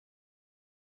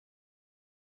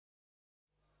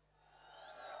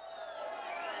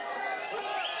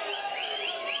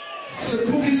So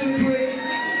cookies and cream.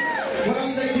 When I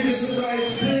say give us some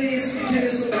noise, please give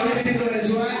us some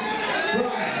noise, right?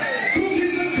 Right.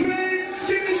 Cookies and cream,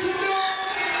 give me some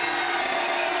noise.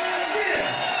 Yeah.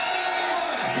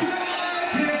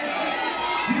 Right.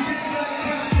 You've been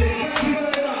fantastic. Thank you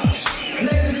very much.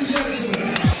 Ladies and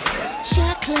gentlemen.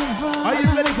 Are you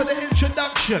ready for the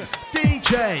introduction?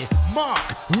 DJ Mark,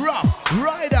 Ruff,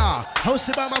 Ryder,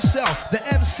 hosted by myself, the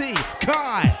MC,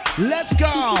 Kai. Let's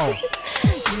go!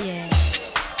 Yeah.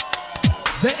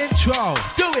 The intro,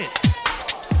 do it!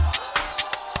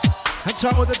 And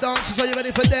talk with the dancers, are you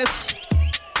ready for this?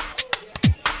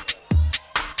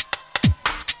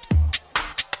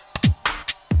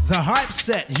 The hype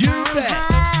set, you bet!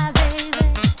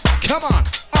 Come on,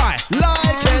 I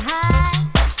like it!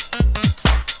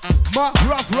 Mark,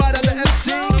 Ruff, Ryder, the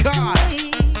MC, Kai.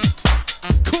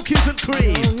 Cookies and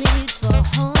cream.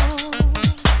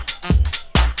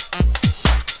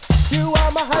 You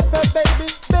are my hyper baby,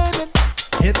 baby.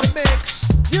 In the mix.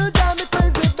 You drive me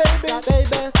crazy, baby,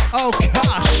 baby. Oh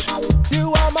gosh. You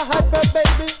are my hyper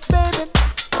baby, baby.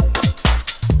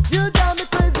 You drive me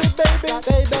crazy, baby,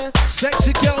 baby.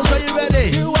 Sexy girls, are you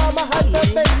ready? You are my hyper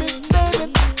baby,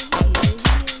 baby.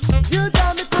 You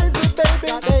drive me crazy,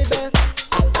 baby, baby.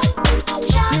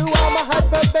 You are my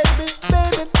hyper baby,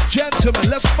 baby. Gentlemen,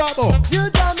 let's bubble. You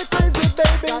drive me crazy,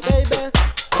 baby, baby.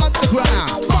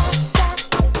 Underground.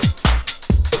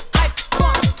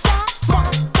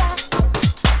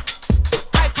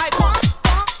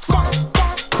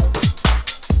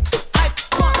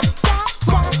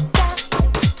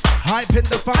 Hype in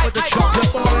the fun with the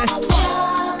chocolate boy.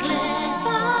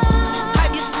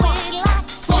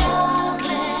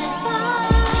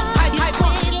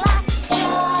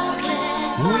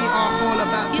 We are all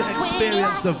about to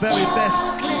experience the very best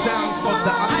sounds of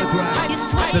the underground.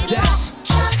 The dance.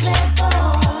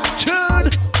 Tune.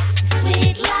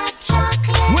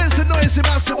 Where's the noisy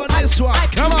massive on this one?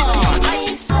 Come on.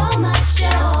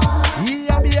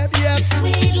 Yep, yep, yep.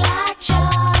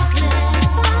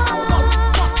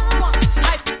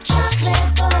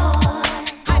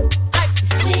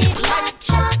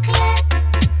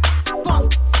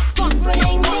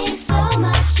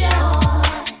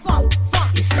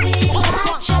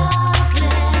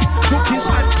 Cookies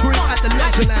and cream at the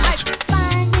Leisure Lounge.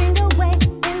 Finding a way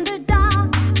in the dark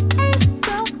ain't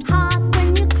so hard when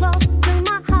you're close to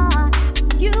my heart.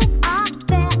 You are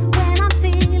there when I'm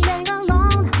feeling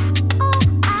alone. All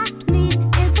I need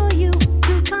is for you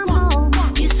to come home.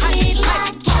 You sweet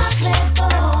like chocolate,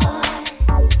 boy.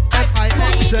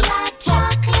 M-I-X-N. Like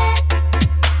chocolate.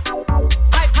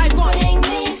 You bring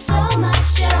me so much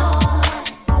joy.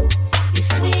 You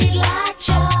sweet like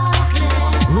chocolate.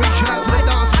 Reaching out to the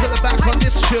dancers at the back on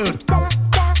this tune.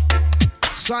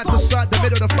 Side to side, the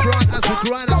middle, the front, as we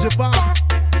grind, as we bump.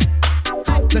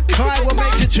 The Kai will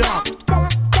make you jump.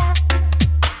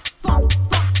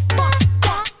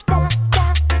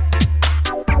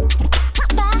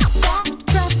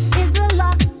 Trust is the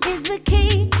lock, is the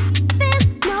key. There's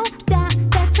no doubt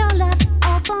that your love's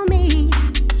all for me.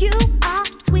 You are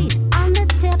sweet on the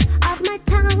tip of my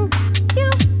tongue. You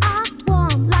are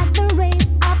warm like the rays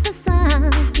of the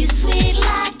sun. You sweet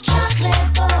like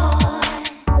chocolate, boy.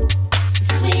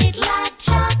 Sweet like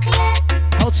chocolate.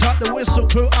 Hold tight the whistle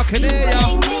crew, I can hear ya.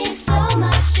 Bring me so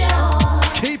much joy.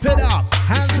 Keep it up,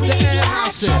 hands in the air,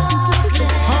 massive.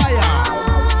 Higher,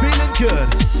 feeling good.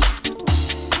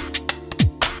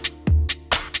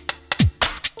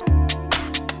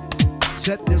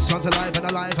 Set this one's alive and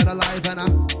alive and alive and a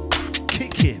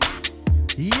kicking.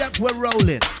 Yep, we're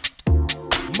rolling.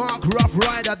 Mark, Ruff,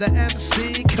 Ryder, the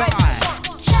MC, Kai.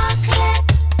 Chocolate.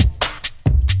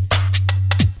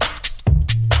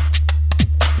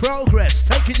 Progress,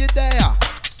 taking you there.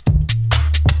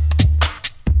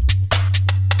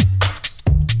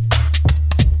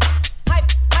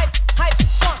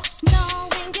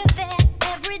 Knowing you're there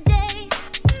every day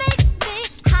makes me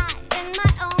high in my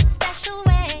own special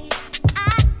way. I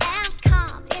am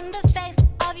calm in the face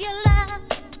of your love.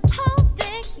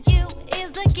 Holding you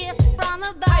is a gift from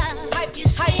above. You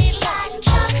sweet like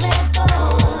chocolate,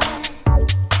 boy.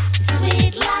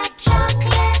 Sweet like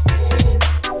chocolate.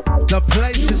 The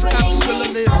place is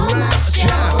absolutely rammed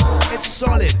jam. It's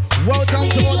solid. Well done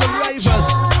to all the ravers.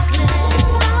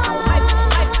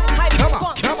 Come on,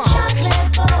 come on.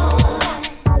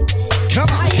 Come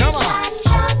on, come on.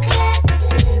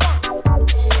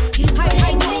 You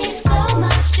bring me so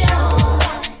much joy.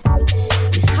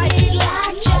 You sweet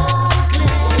like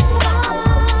chocolate.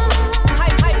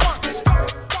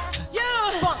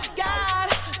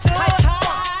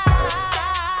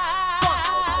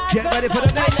 Get ready for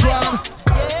the next one.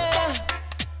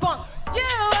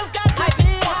 You've got to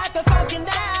be hyper funky.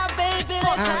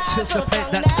 anticipate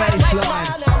that bass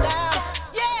line.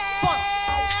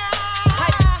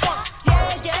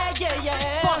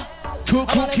 Cool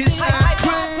cookies and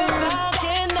cream.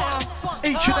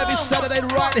 Each and every Saturday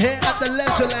right here at the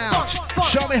Leisure Lounge.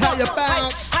 Show me how you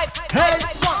bounce. Hey!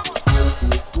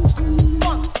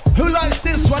 Who likes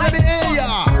this one? Let me hear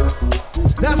ya.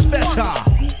 That's better.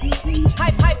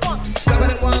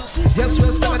 Stepping it once, yes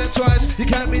we're stepping it twice. You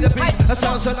can't beat the beat, that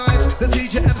sounds so nice. The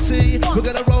DJ MC, we're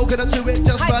gonna roll, gonna do it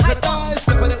just like a dice.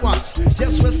 Stepping it once,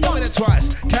 yes we're stepping it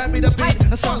twice. Can't beat the beat,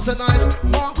 that sounds so nice.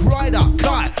 Mark, Ryder,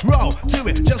 Kai, roll, do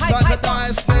it just like a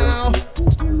dice now.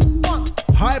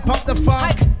 Hype up the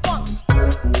funk.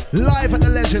 Live at the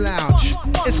Leisure Lounge.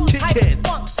 It's kicking.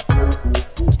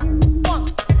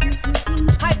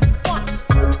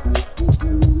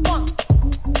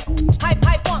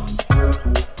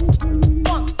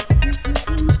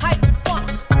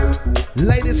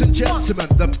 Ladies and gentlemen,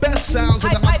 the best sounds of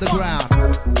the underground.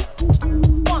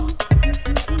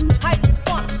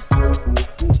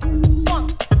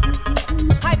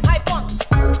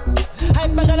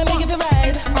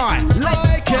 I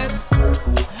like it.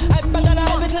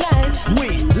 We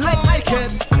like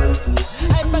it.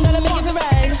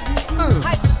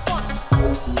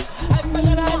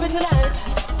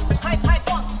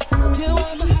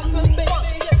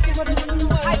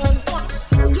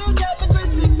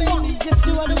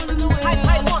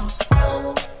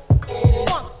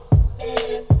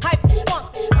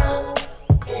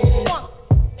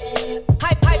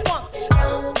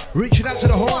 Reaching out to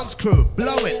the horns crew,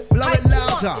 blow it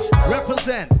louder,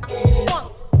 represent.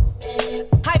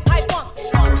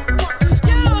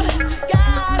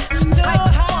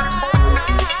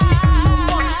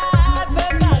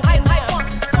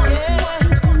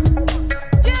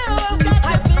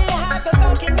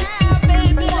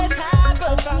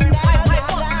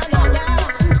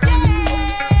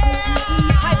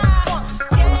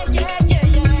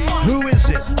 Who is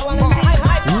it?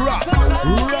 Ruff,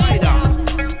 Ryder.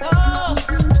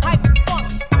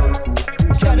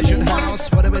 Television house,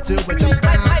 what do we do? We just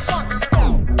bounce.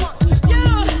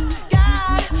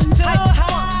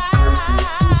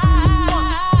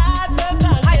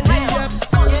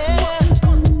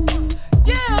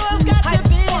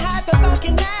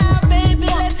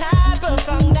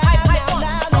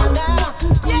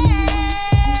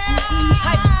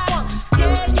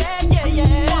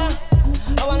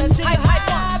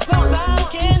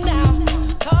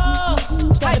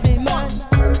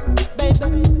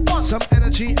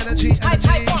 Energy,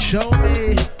 show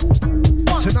me.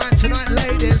 Tonight,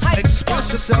 ladies,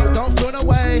 express yourself, don't throw it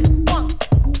away.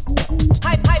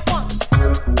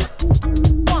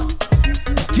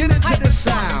 Get into this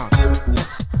sound.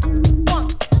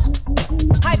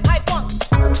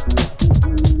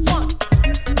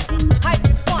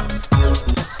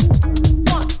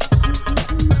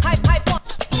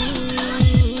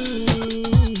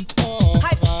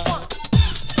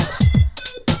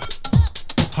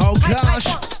 Oh gosh.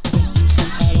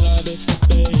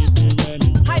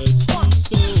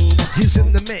 He's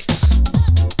in the mix.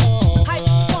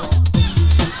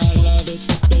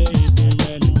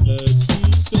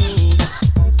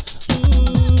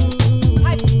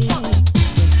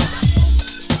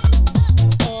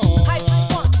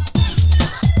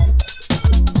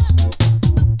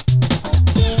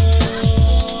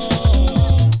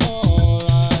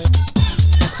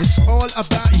 It's all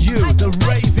about you, the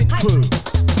raving crew.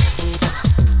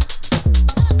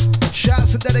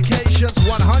 Shouts and dedications,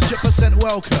 100%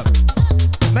 welcome.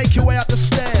 Make your way up the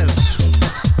stairs.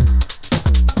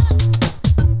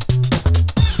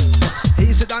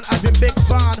 Easy done, having big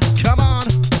fun. Come on.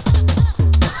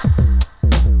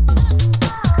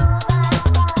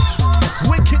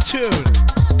 Wicked tune.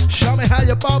 Show me how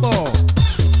you bubble.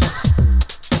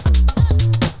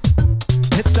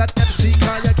 It's that MC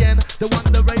Kai again, the one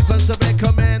the ravers are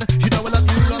recommend. You know I love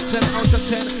you, not 10 out of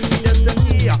 10. Just an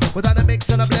ear, without a mix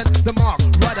and a blend. The Mark,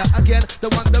 Ryder again, the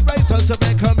one the ravers are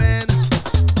recommend.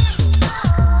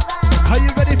 Are you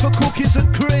ready for cookies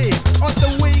and cream on the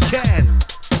weekend?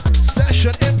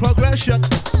 Session in progression.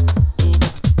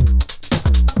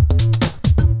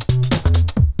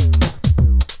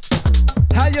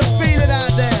 How you feeling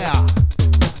out there?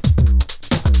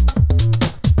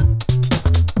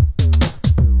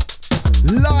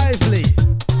 Lively.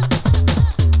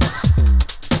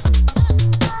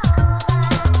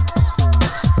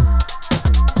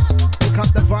 Pick up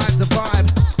the vibe.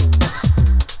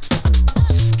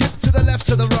 Skip to the left,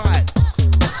 to the right.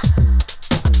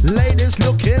 Ladies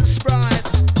looking sprite.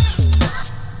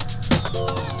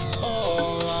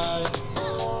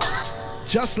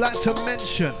 Just like to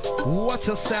mention, what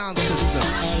a sound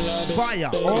system.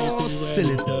 Fire all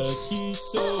cylinders.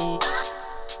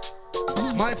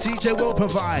 My DJ will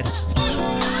provide.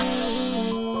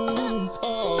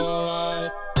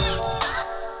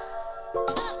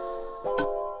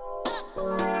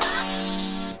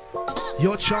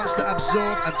 Your chance to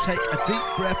absorb and take a deep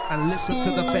breath and listen to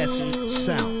the best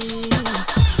sounds.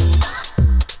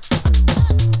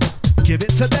 Give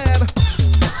it to them.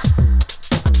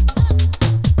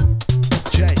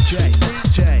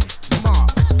 DJ,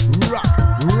 Mark, Ruff,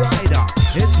 Ryder.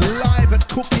 It's live at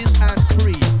Cookies and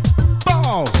Cream.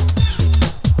 Bow!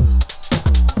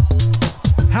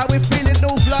 How we feeling,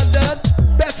 North London?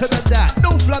 Better than that.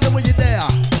 North London, when you're there.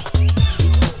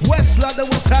 West London,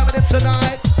 what's happening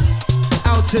tonight?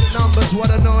 Out in numbers, what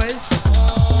a noise.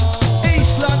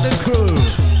 East London crew.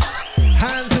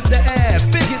 Hands in the air,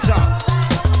 big it up.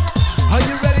 Are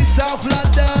you ready, South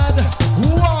London?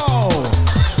 Whoa!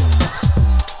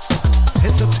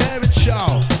 It's a tearing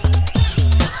show.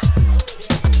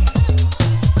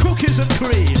 Cookies and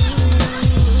cream.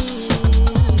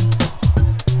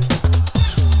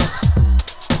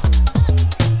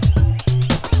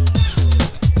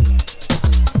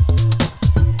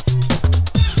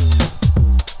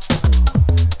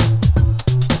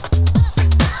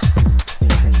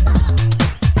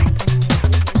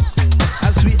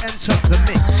 As we enter the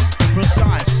mix,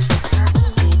 precise.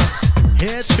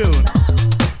 Here tune.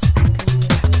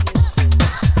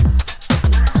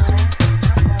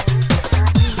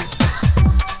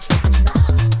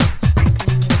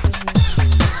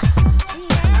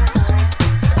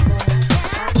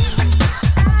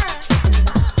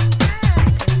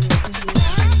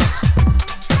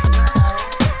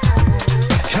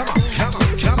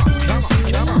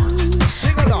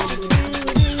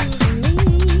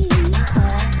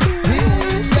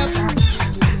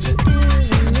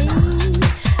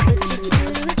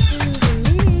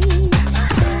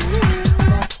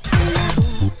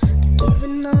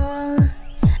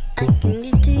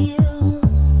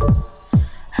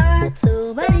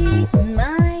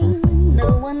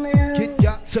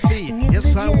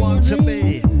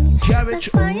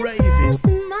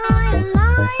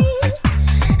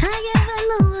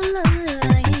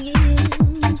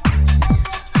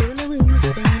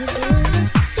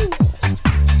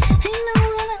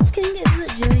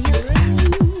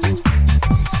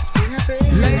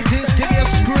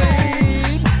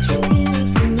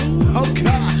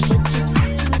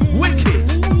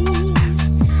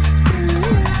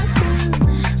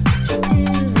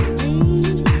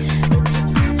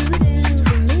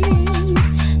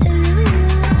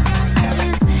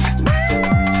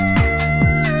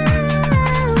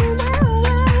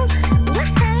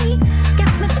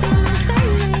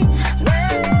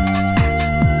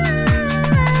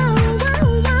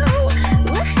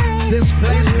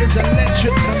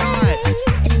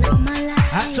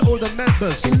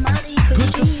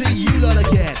 Good to see you lot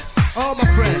again. All my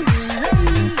friends.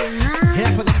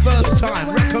 Here for the first time.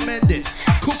 Recommend it.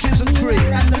 Cookies and Cream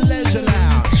at the Leisure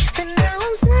Lounge.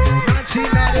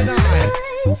 1999.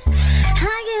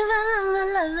 I give all the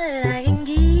love that I can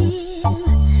give.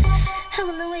 How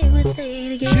the way we stay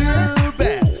together. You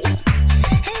bet.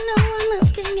 And no one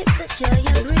else can get the joy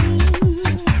you bring.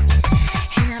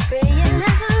 And I pray it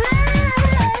lasts forever.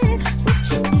 What you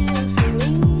do for me.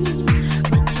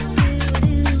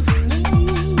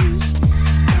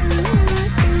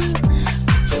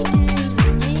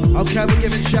 Okay, we're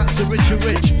giving shouts to Richard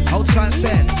Rich. Hold tight,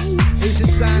 Ben. Easy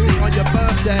Sandy on your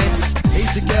birthday.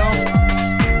 Easy girl.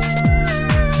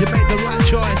 You made the right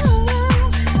choice.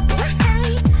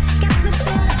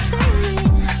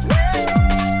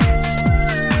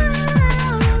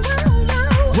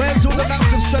 Where's all the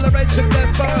massive celebrating their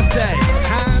birthday?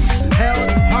 Hands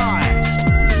held high.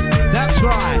 That's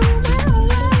right.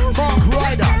 Mark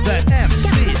Ryder, the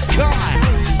MC guy.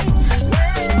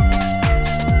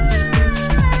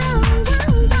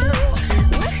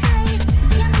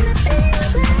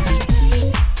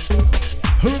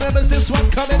 Who remembers this one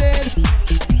coming in?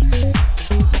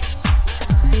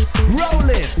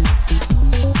 Rolling.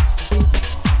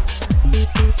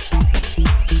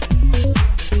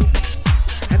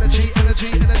 Energy, energy,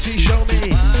 energy, show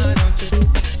me.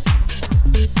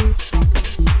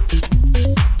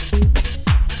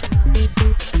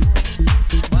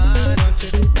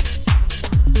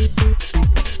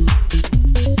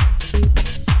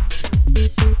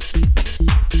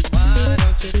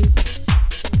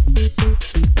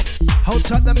 Hold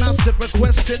tight, the massive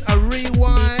requesting a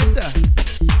rewind.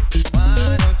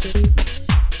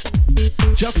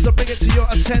 Just to bring it to your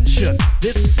attention.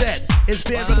 This set is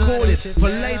being recorded for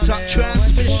later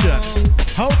transmission.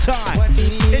 Hold tight,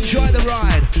 enjoy the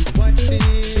ride.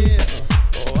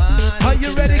 Are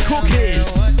you ready, cookies?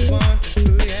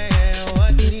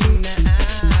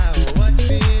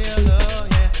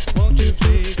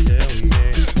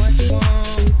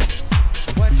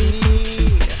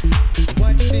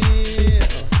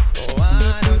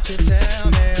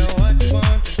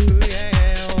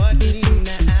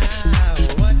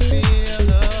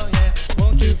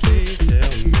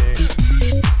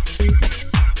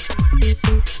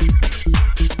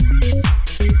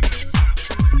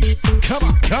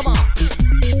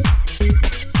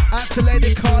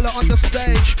 On the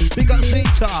stage, big up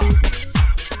Zeta,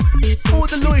 all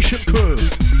the Lewisham crew.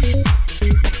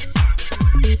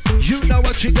 You know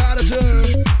what you gotta do.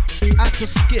 Had to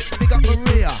skip, big up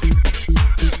Maria.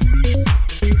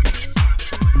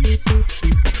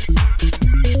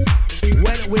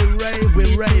 When we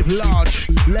rave large,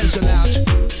 leisure lounge.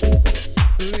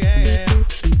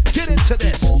 Get into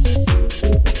this.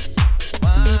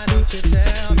 Why don't you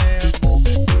tell me?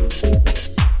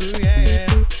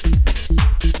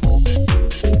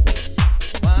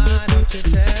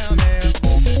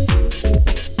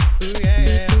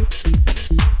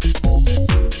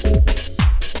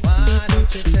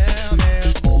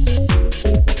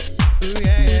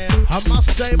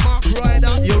 Say Mark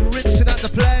Ryder, you're rinsing at the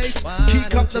place.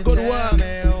 Keep up the good work.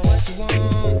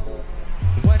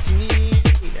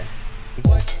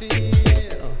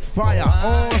 Fire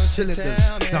all cylinders,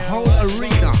 the whole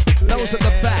arena. Those at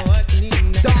the back,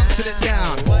 dancing it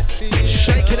down,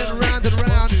 shaking it round and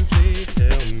round.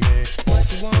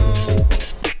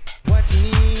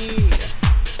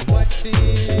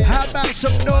 How about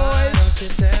some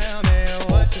noise?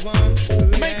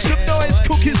 Make some noise,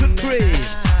 cookies and cream.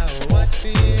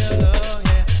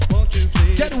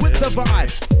 Get with the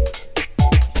vibe.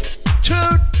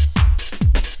 Tune.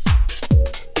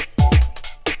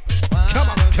 Come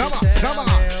on, come on, come on.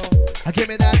 Give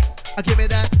me that, give me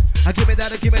that, give me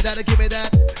that, give me that, give me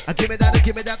that, give me that,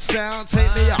 give me that sound.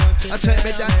 Take me up, take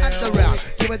me down and around.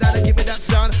 Give me that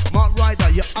sound. Mark Ryder,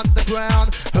 you're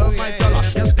underground. Earn my dollar,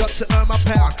 just got to earn my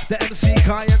pound. The MC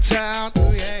guy in town.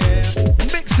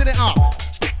 Mixing it up.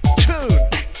 Tune.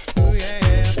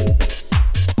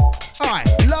 I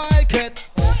like it.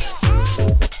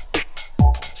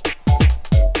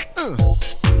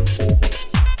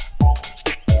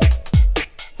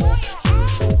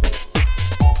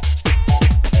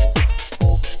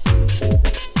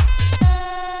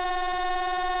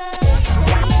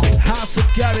 House of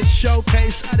Garage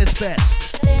showcase at its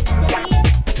best.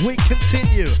 We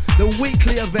continue the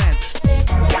weekly event.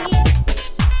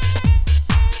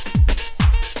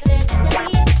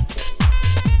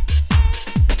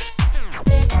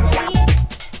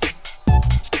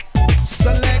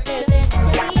 Select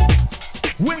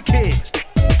Wicked.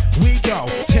 We go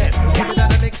 10. Give me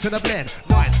that a mix and a blend.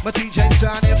 9. My DJ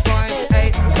sounding fine.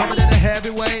 8. Coming in a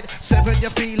heavyweight. 7.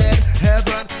 You're feeling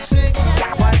heaven. 6.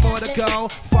 5 more to go.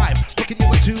 5. Looking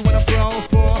you a 2 when I throw.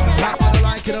 4. How I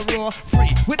like it a raw. 3.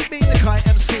 With me the Kai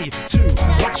MC. 2.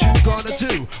 What you gonna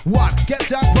do? 1. Get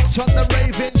down, put on the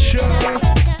raving show.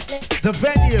 The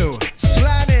venue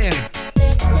slamming.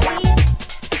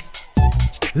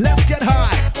 Let's get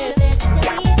high.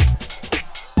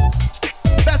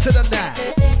 Better than that.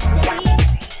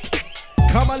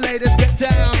 Come on, ladies, get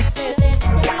down.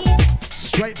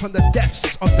 Straight from the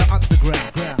depths of the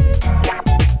underground.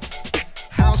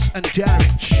 House and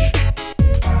garage.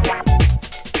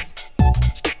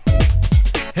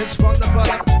 It's from the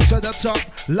bottom to the top.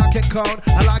 Like it cold,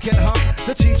 I like it hot.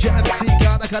 The teacher MC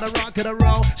God, I gotta rock, gotta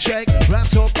roll, shake,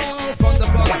 rattle, roll. From the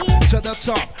bottom to the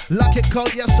top. Like it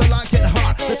cold, yes, I like it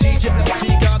hot. The teacher MC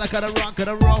God, I gotta rock,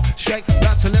 gotta roll, shake,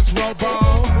 rattle, let's roll,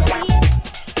 ball.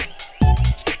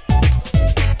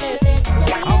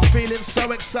 I'm feeling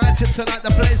so excited tonight.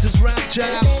 The place is ramp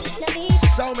jam.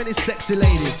 So many sexy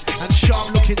ladies and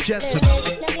sharp looking gentlemen.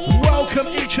 Welcome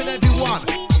each and every one.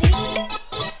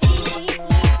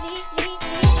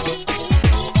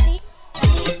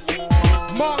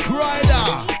 Mark Ryder,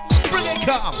 bring it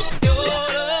come.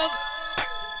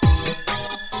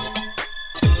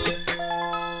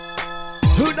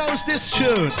 Who knows this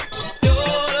tune?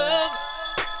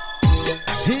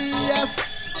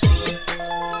 Yes.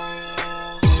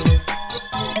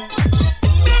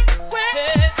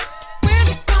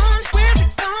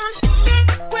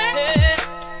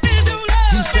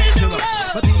 He's dangerous,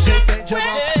 my DJ's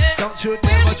dangerous. Don't you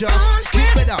never just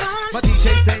keep with us. My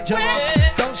DJ's dangerous.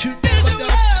 Don't you never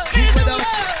just keep with us.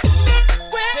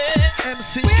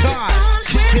 MC Kai,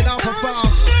 kicking up and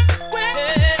fast.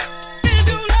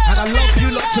 And I love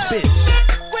you lots of bits.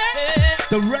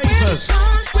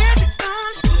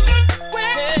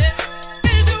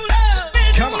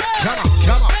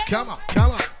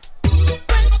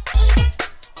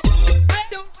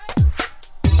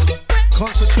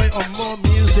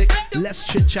 Let's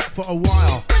chit chat for a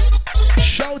while.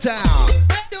 Showdown.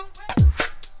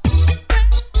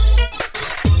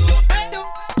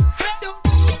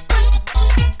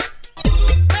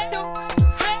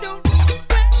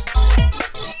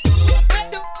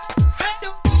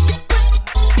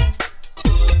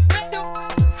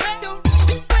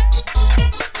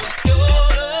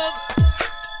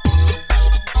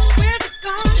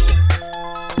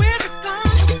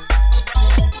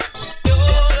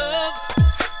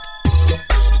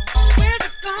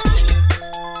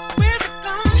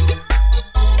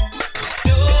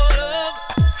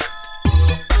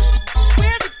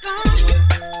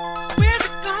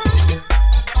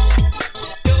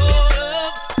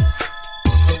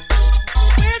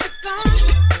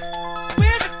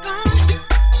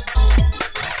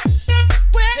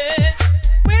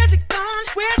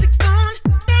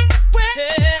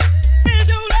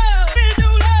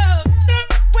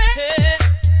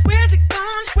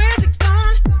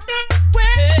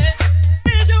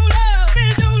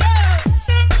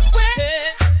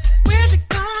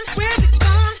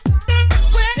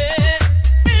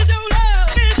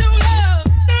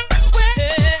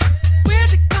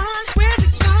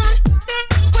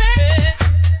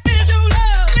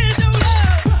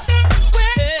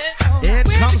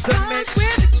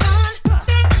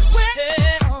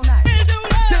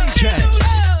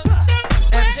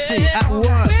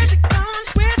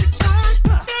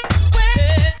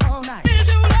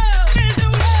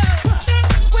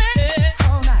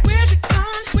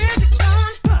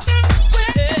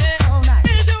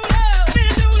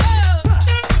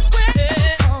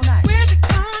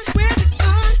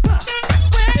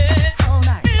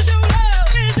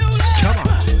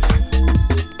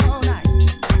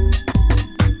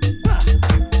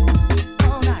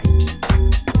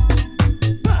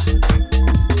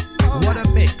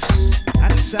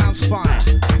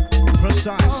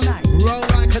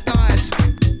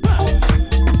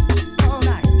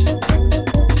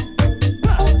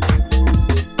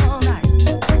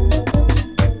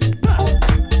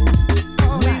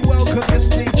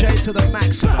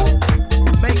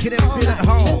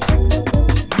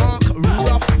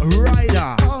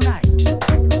 Ryder,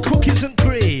 cookies and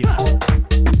cream.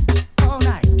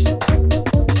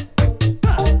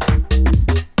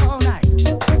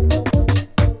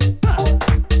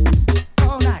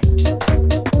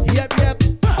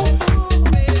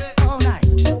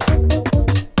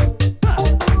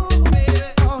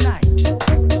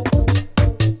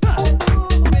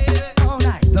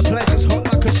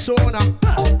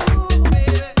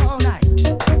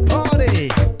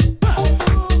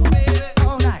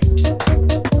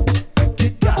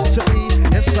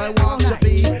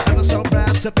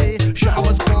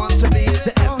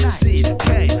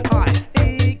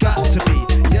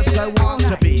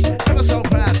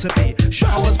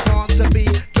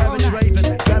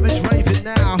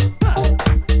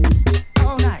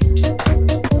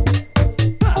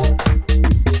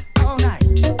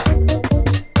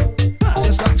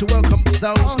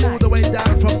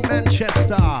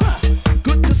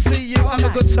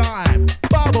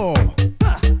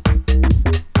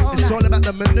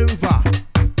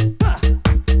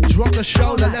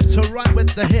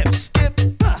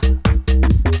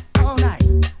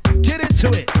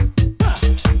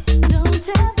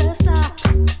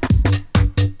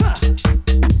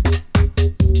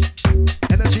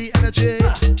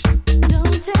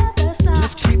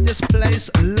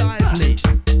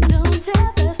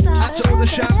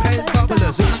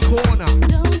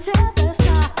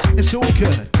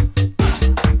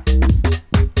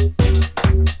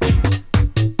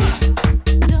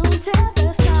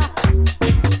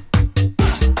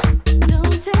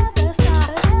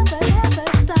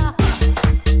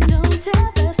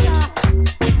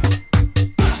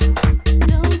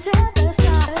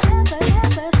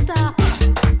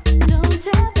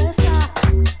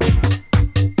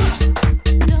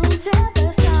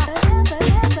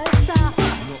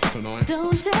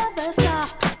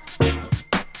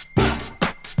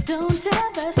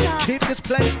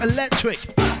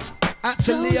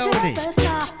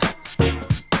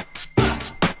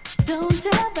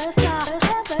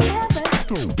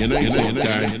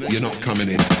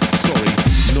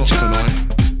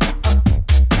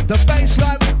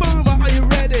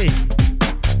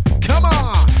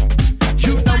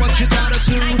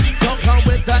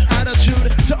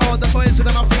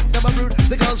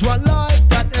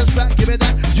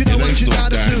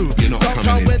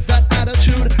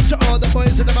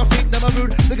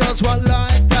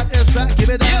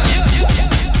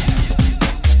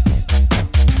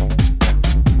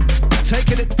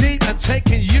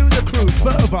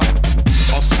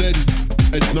 I said,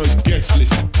 it's no guest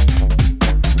list.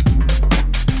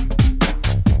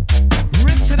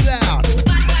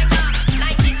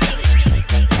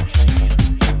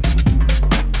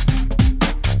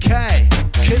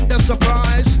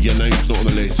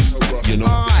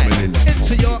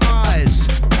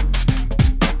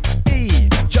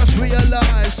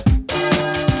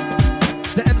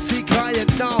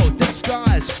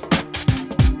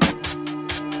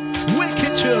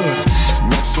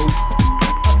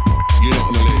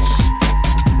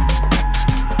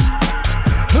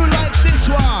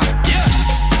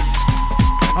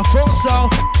 so.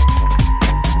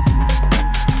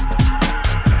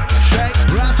 Shake,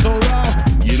 rattle, roll.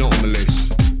 You're not on the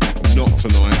list. Not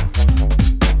tonight.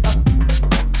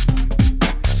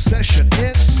 Session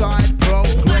inside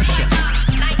progression.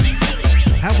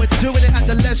 And we're doing it at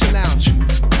the Leisure Lounge.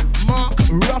 Mark,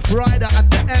 Ruff, Ryder, and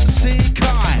the MC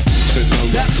Kai. There's no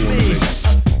Russell on the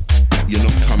list. You're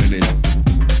not coming in.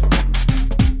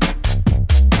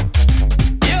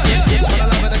 This one I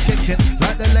love and I'm kicking.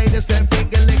 Like the ladies, they're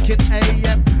finger licking.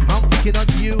 AM, I'm thinking on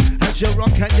you as you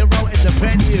rock and you roll in the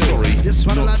venue. Sorry, this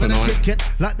one I not love and I'm tonight. kicking.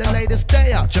 Like the ladies,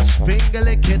 they are just finger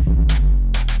licking.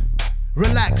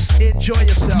 Relax, enjoy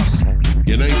yourselves.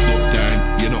 Your name's not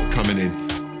Dan. You're not coming in.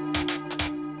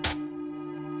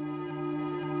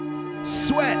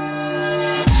 Sweat.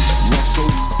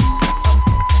 Russell,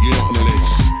 you're not on the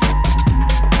list.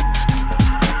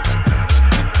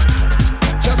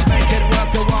 Just make it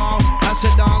worth your while. As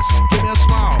you dance, give me a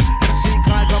smile. MC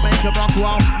Kai gon' make you rock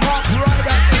wow. Mark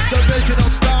Ryder, it's original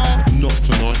style. Not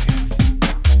tonight.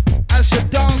 As you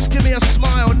dance, give me a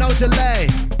smile, no delay.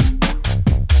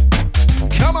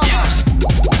 Come on.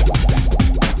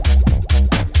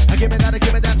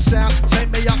 Give me that sound. Take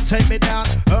me up, take me down.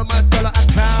 Earn my dollar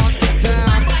and pound it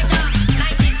down.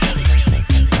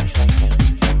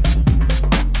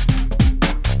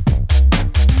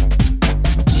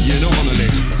 You're not on the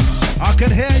list. I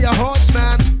can hear your horns,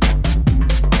 man.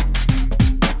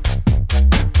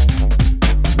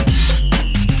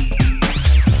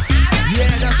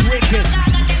 Yeah, that's wicked.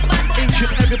 Each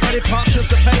and everybody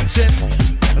participating,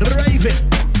 raving.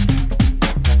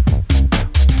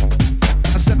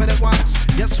 I step in it once,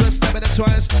 yes, we're stepping it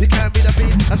twice. You can't beat the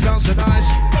beat, that sounds so nice.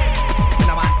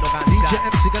 DJ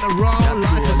MC gonna roll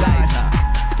like a dice.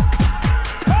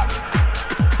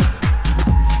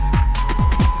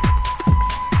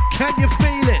 Can you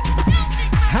feel it?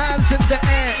 Hands in the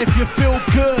air if you feel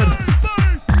good.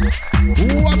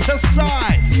 What a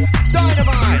sight!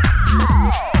 Dynamite!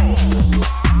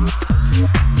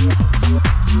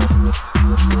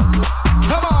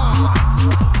 Come on!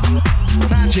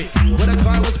 Magic, when a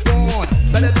guy was born,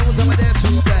 better knows I'm there to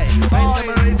stay. Ain't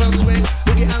never even swing,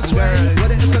 boogie and sway.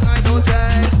 Whether it's a night or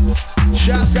day.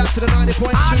 Shouts out to the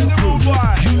 90.2 crew.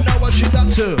 You know what you got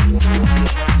to.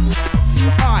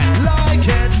 I like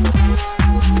it.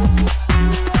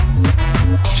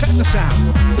 Check the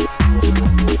sound.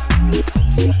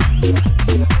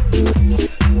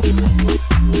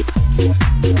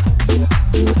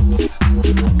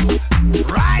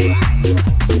 Right.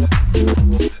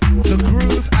 The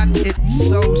groove and it's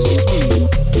so smooth.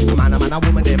 Man, a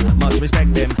woman, them must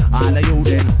respect them. All of you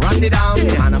then run it down.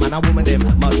 Yeah. Man, a woman, them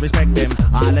must respect them.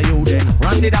 All of you then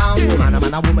run it down. Yeah.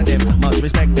 Man, a woman, them must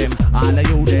respect them. All of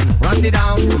you then run it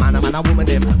down. Man, a woman,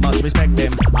 them must respect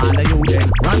them. All of you then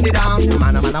run it down.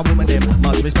 Man, a woman, them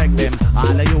must respect them.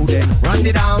 All of you then run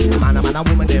it down. Man, a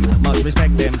woman, them must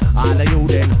respect them. All of you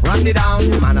then run it down.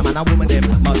 Man, a woman, them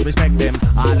must respect them.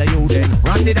 All of you then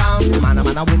run it down. Man,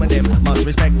 a woman, them must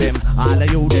respect them. All of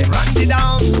you then run it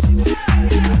down.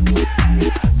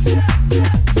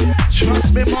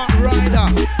 Trust me, Mark Ryder.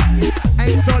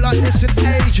 Ain't felt like this in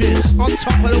ages. On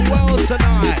top of the world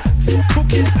tonight.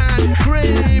 Cookies and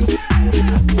cream.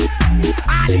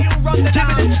 All of you run the down.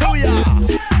 Giving it to ya.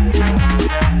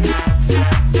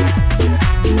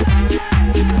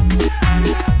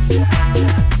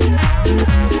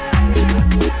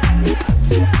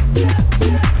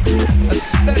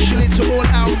 Especially to all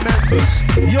our members.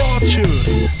 Your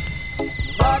tune.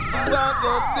 What you are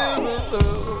gonna do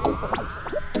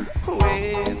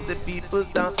when the people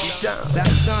start to shout?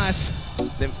 That's nice.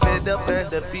 Them fed up and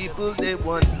the people they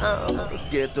want out.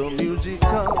 Ghetto music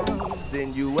comes,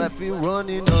 then you have to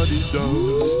running all these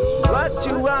doors. What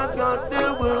you are gonna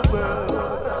do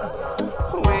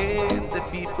when the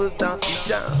people start to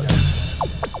shout?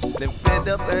 Them fed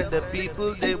up and the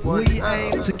people they want We out.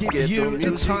 aim to give Ghetto you the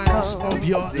music times comes, of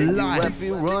your then life.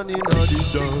 You have to running all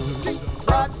these doors.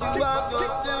 What you are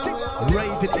gonna do?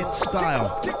 Raving in style.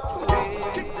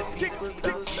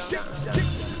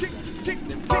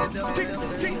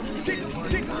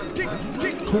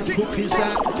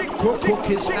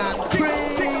 Cookies and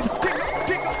cream.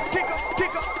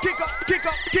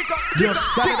 Your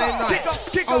Saturday night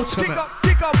ultimate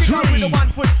dream. 1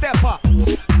 foot stepper.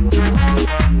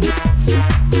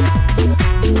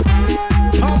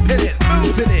 Pumping it,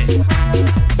 moving it.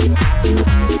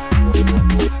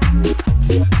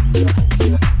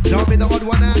 Can't be the odd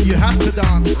one out, you have to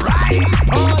dance. Right,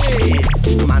 party!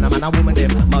 Man a woman them,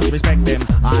 must respect them.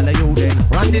 All of you then,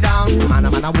 run it down. Man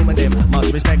a woman them,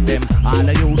 must respect them. All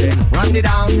of you then, run it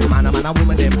down. Man a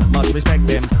woman them, must respect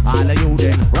them. All of you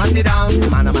then, run it down.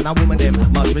 Man a woman them,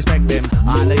 must respect them.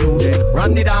 All of you then,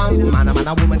 run it down. Man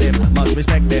a woman them, must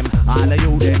respect them. All of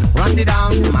you then, run it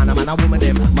down. Man a woman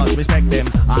them, must respect them.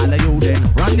 All of you then,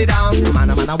 run it down.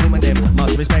 Man a woman them,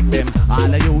 must respect them.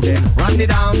 All of you then, run it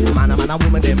down. Man a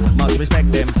woman them, must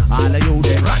respect them. All of you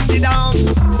then, run it down.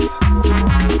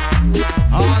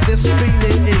 This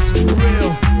feeling is real.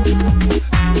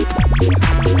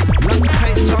 Like to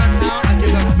take time now and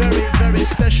give a very, very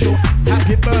special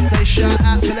happy birthday shout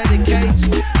out to Lenny Gates.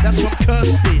 That's from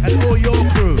Kirsty and all your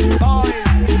crew. Bye.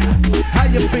 How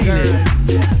you feeling?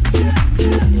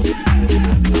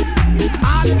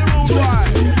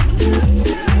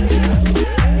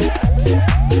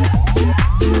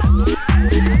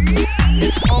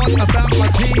 It's all about my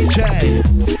DJ.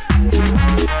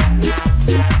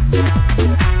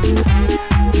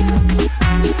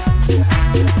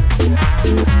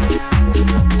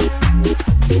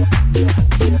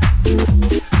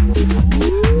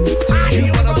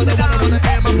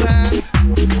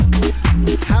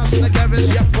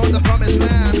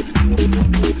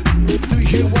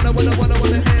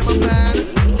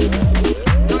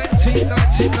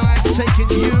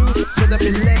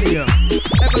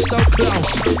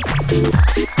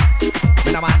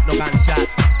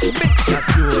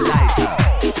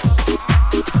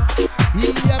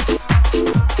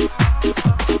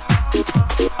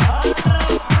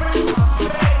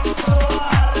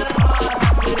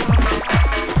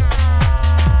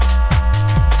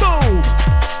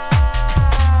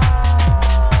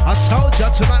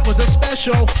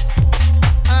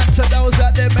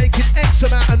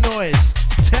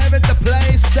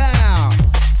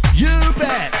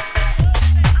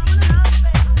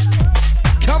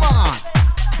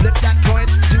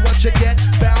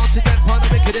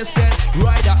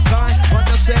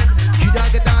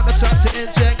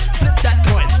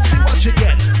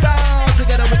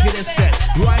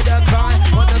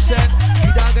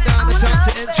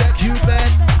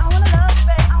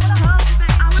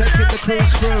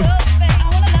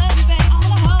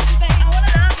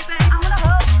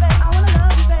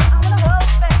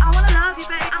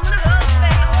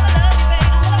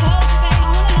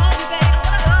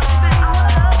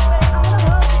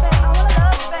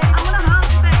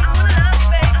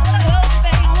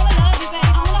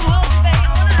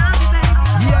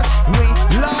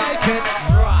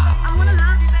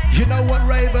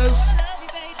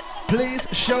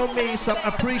 Some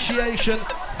appreciation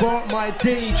for my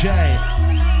DJ,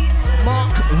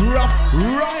 Mark Ruff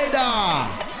Ryder.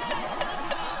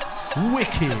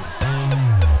 Wicked.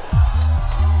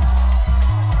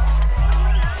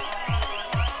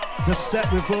 The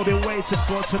set we've all been waiting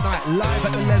for tonight, live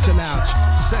at the Leisure Lounge.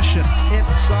 Session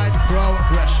inside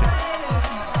Progression.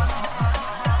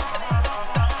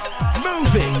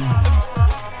 Moving.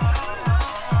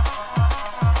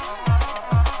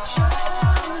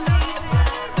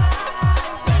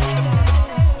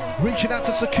 Reaching out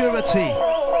to security.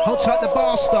 Hold tight the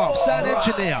bar staff, sound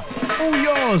engineer. All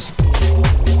yours.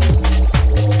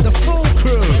 The full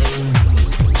crew.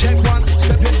 Check one,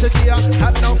 step into gear.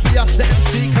 Have no fear, the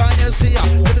MC guy is here.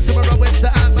 With the Somore with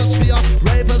the atmosphere.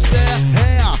 Ravers there,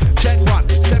 here. Check one,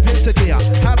 step into gear.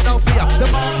 Have no fear, the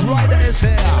Mark Ryder is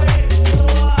here.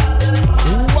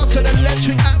 What an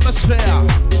electric atmosphere.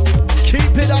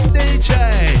 Keep it up, DJ.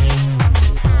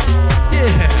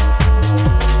 Yeah.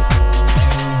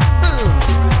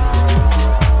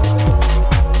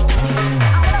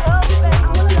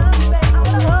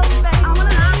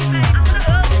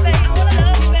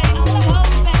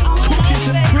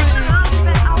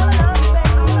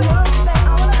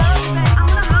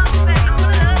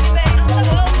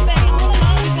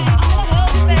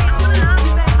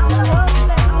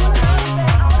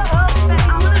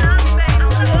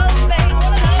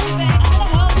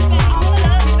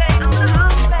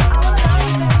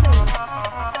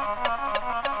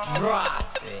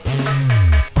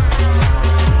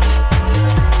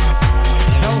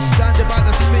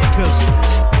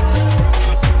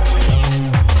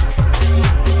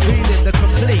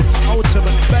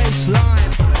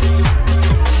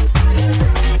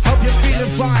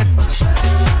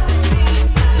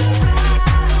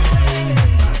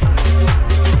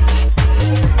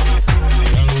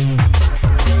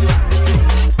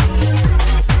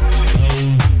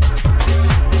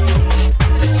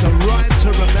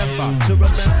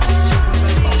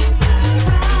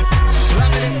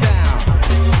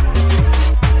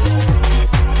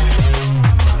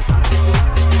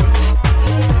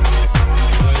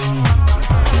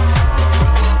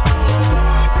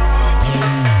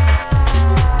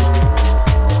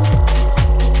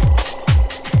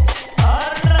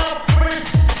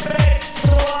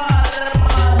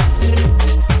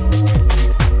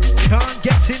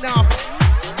 enough.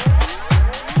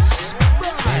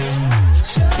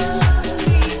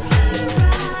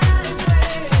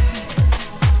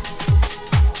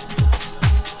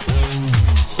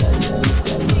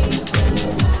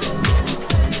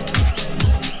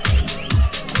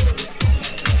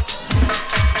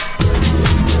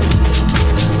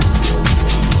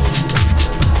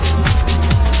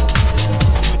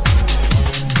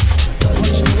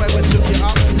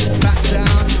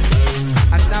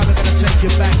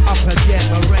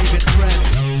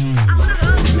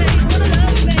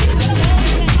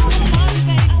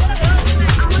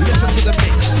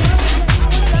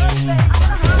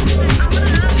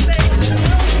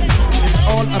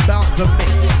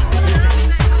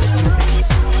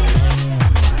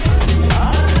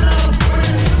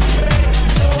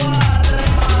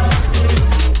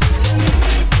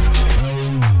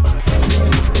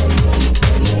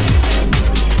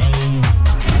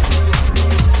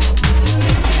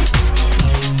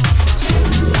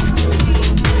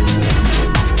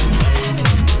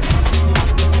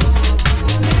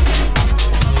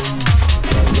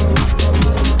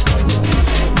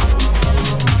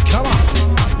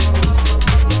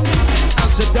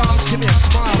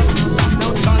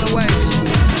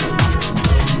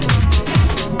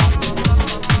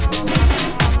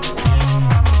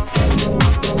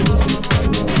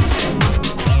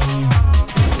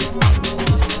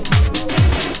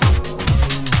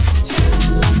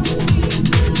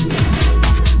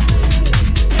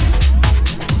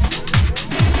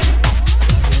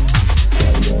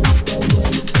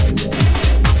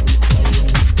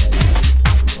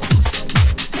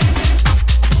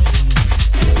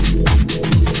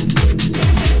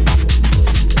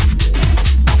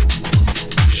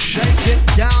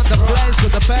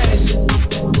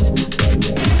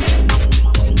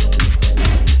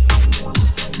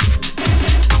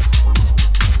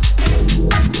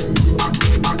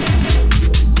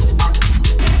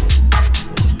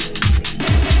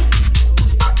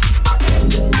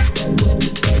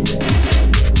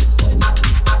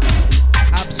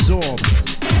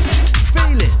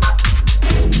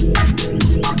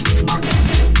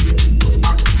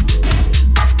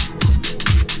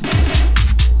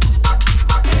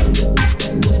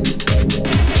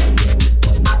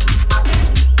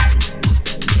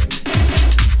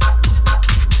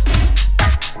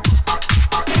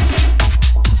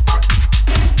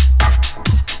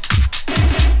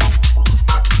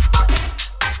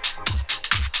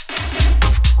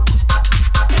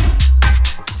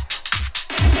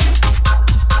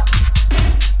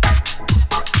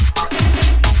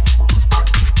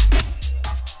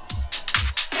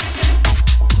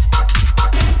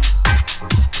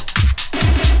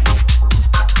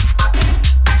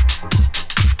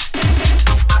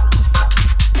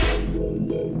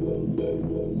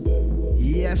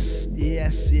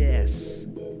 Yes.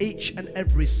 Each and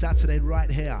every Saturday right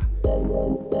here,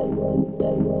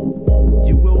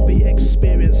 you will be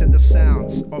experiencing the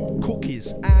sounds of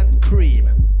cookies and cream,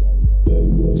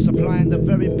 supplying the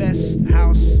very best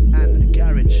house and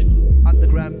garage,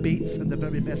 underground beats and the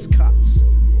very best cuts.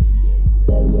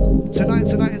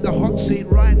 Tonight in the hot seat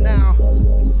right now,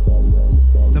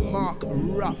 the Mark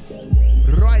Ruff,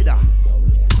 Ryder.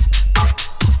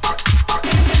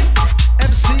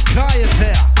 MC Kai is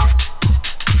here.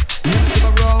 Yes, in a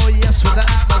row, yes, with the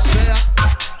atmosphere.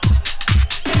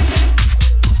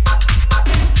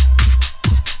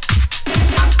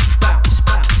 Bounce,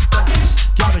 bounce, bounce.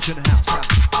 Garage in the house,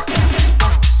 bounce,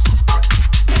 bounce.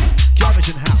 Garage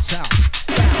in the house, bounce.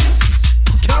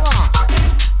 Come on.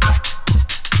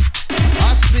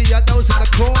 I see ya, those in the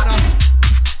corner.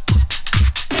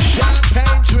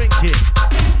 Champagne drinking.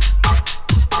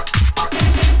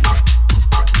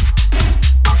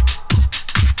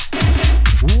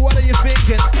 What are you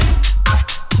thinking?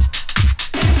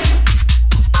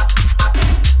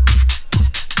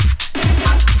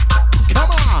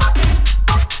 Come on!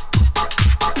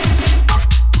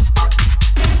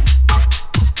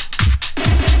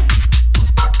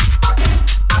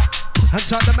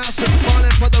 Inside the masses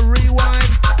falling for the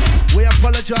rewind. We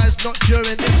apologize, not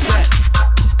during this set.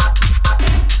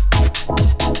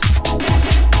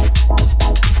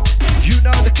 You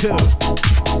know the coup.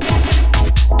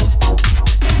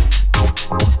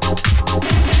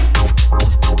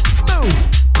 Move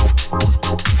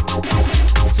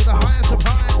to the highest of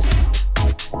heights.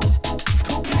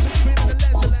 Cookies and cream in the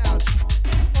leisure lounge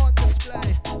on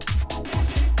display.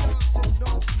 Keep dancing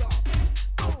non-stop.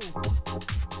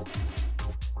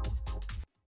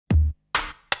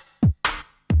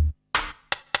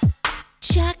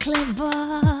 Chocolate boy.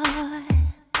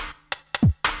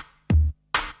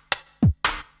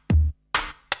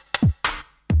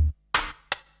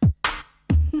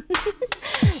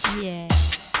 Yeah.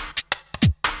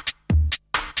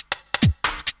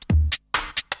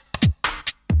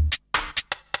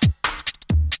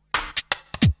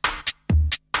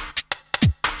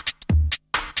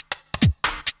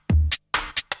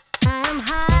 I'm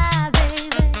high,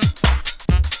 baby.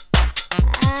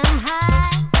 I'm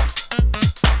high.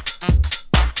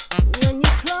 When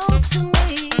you're close to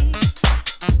me,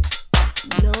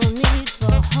 no need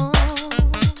for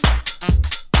home.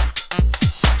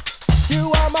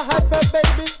 You are my hyper baby.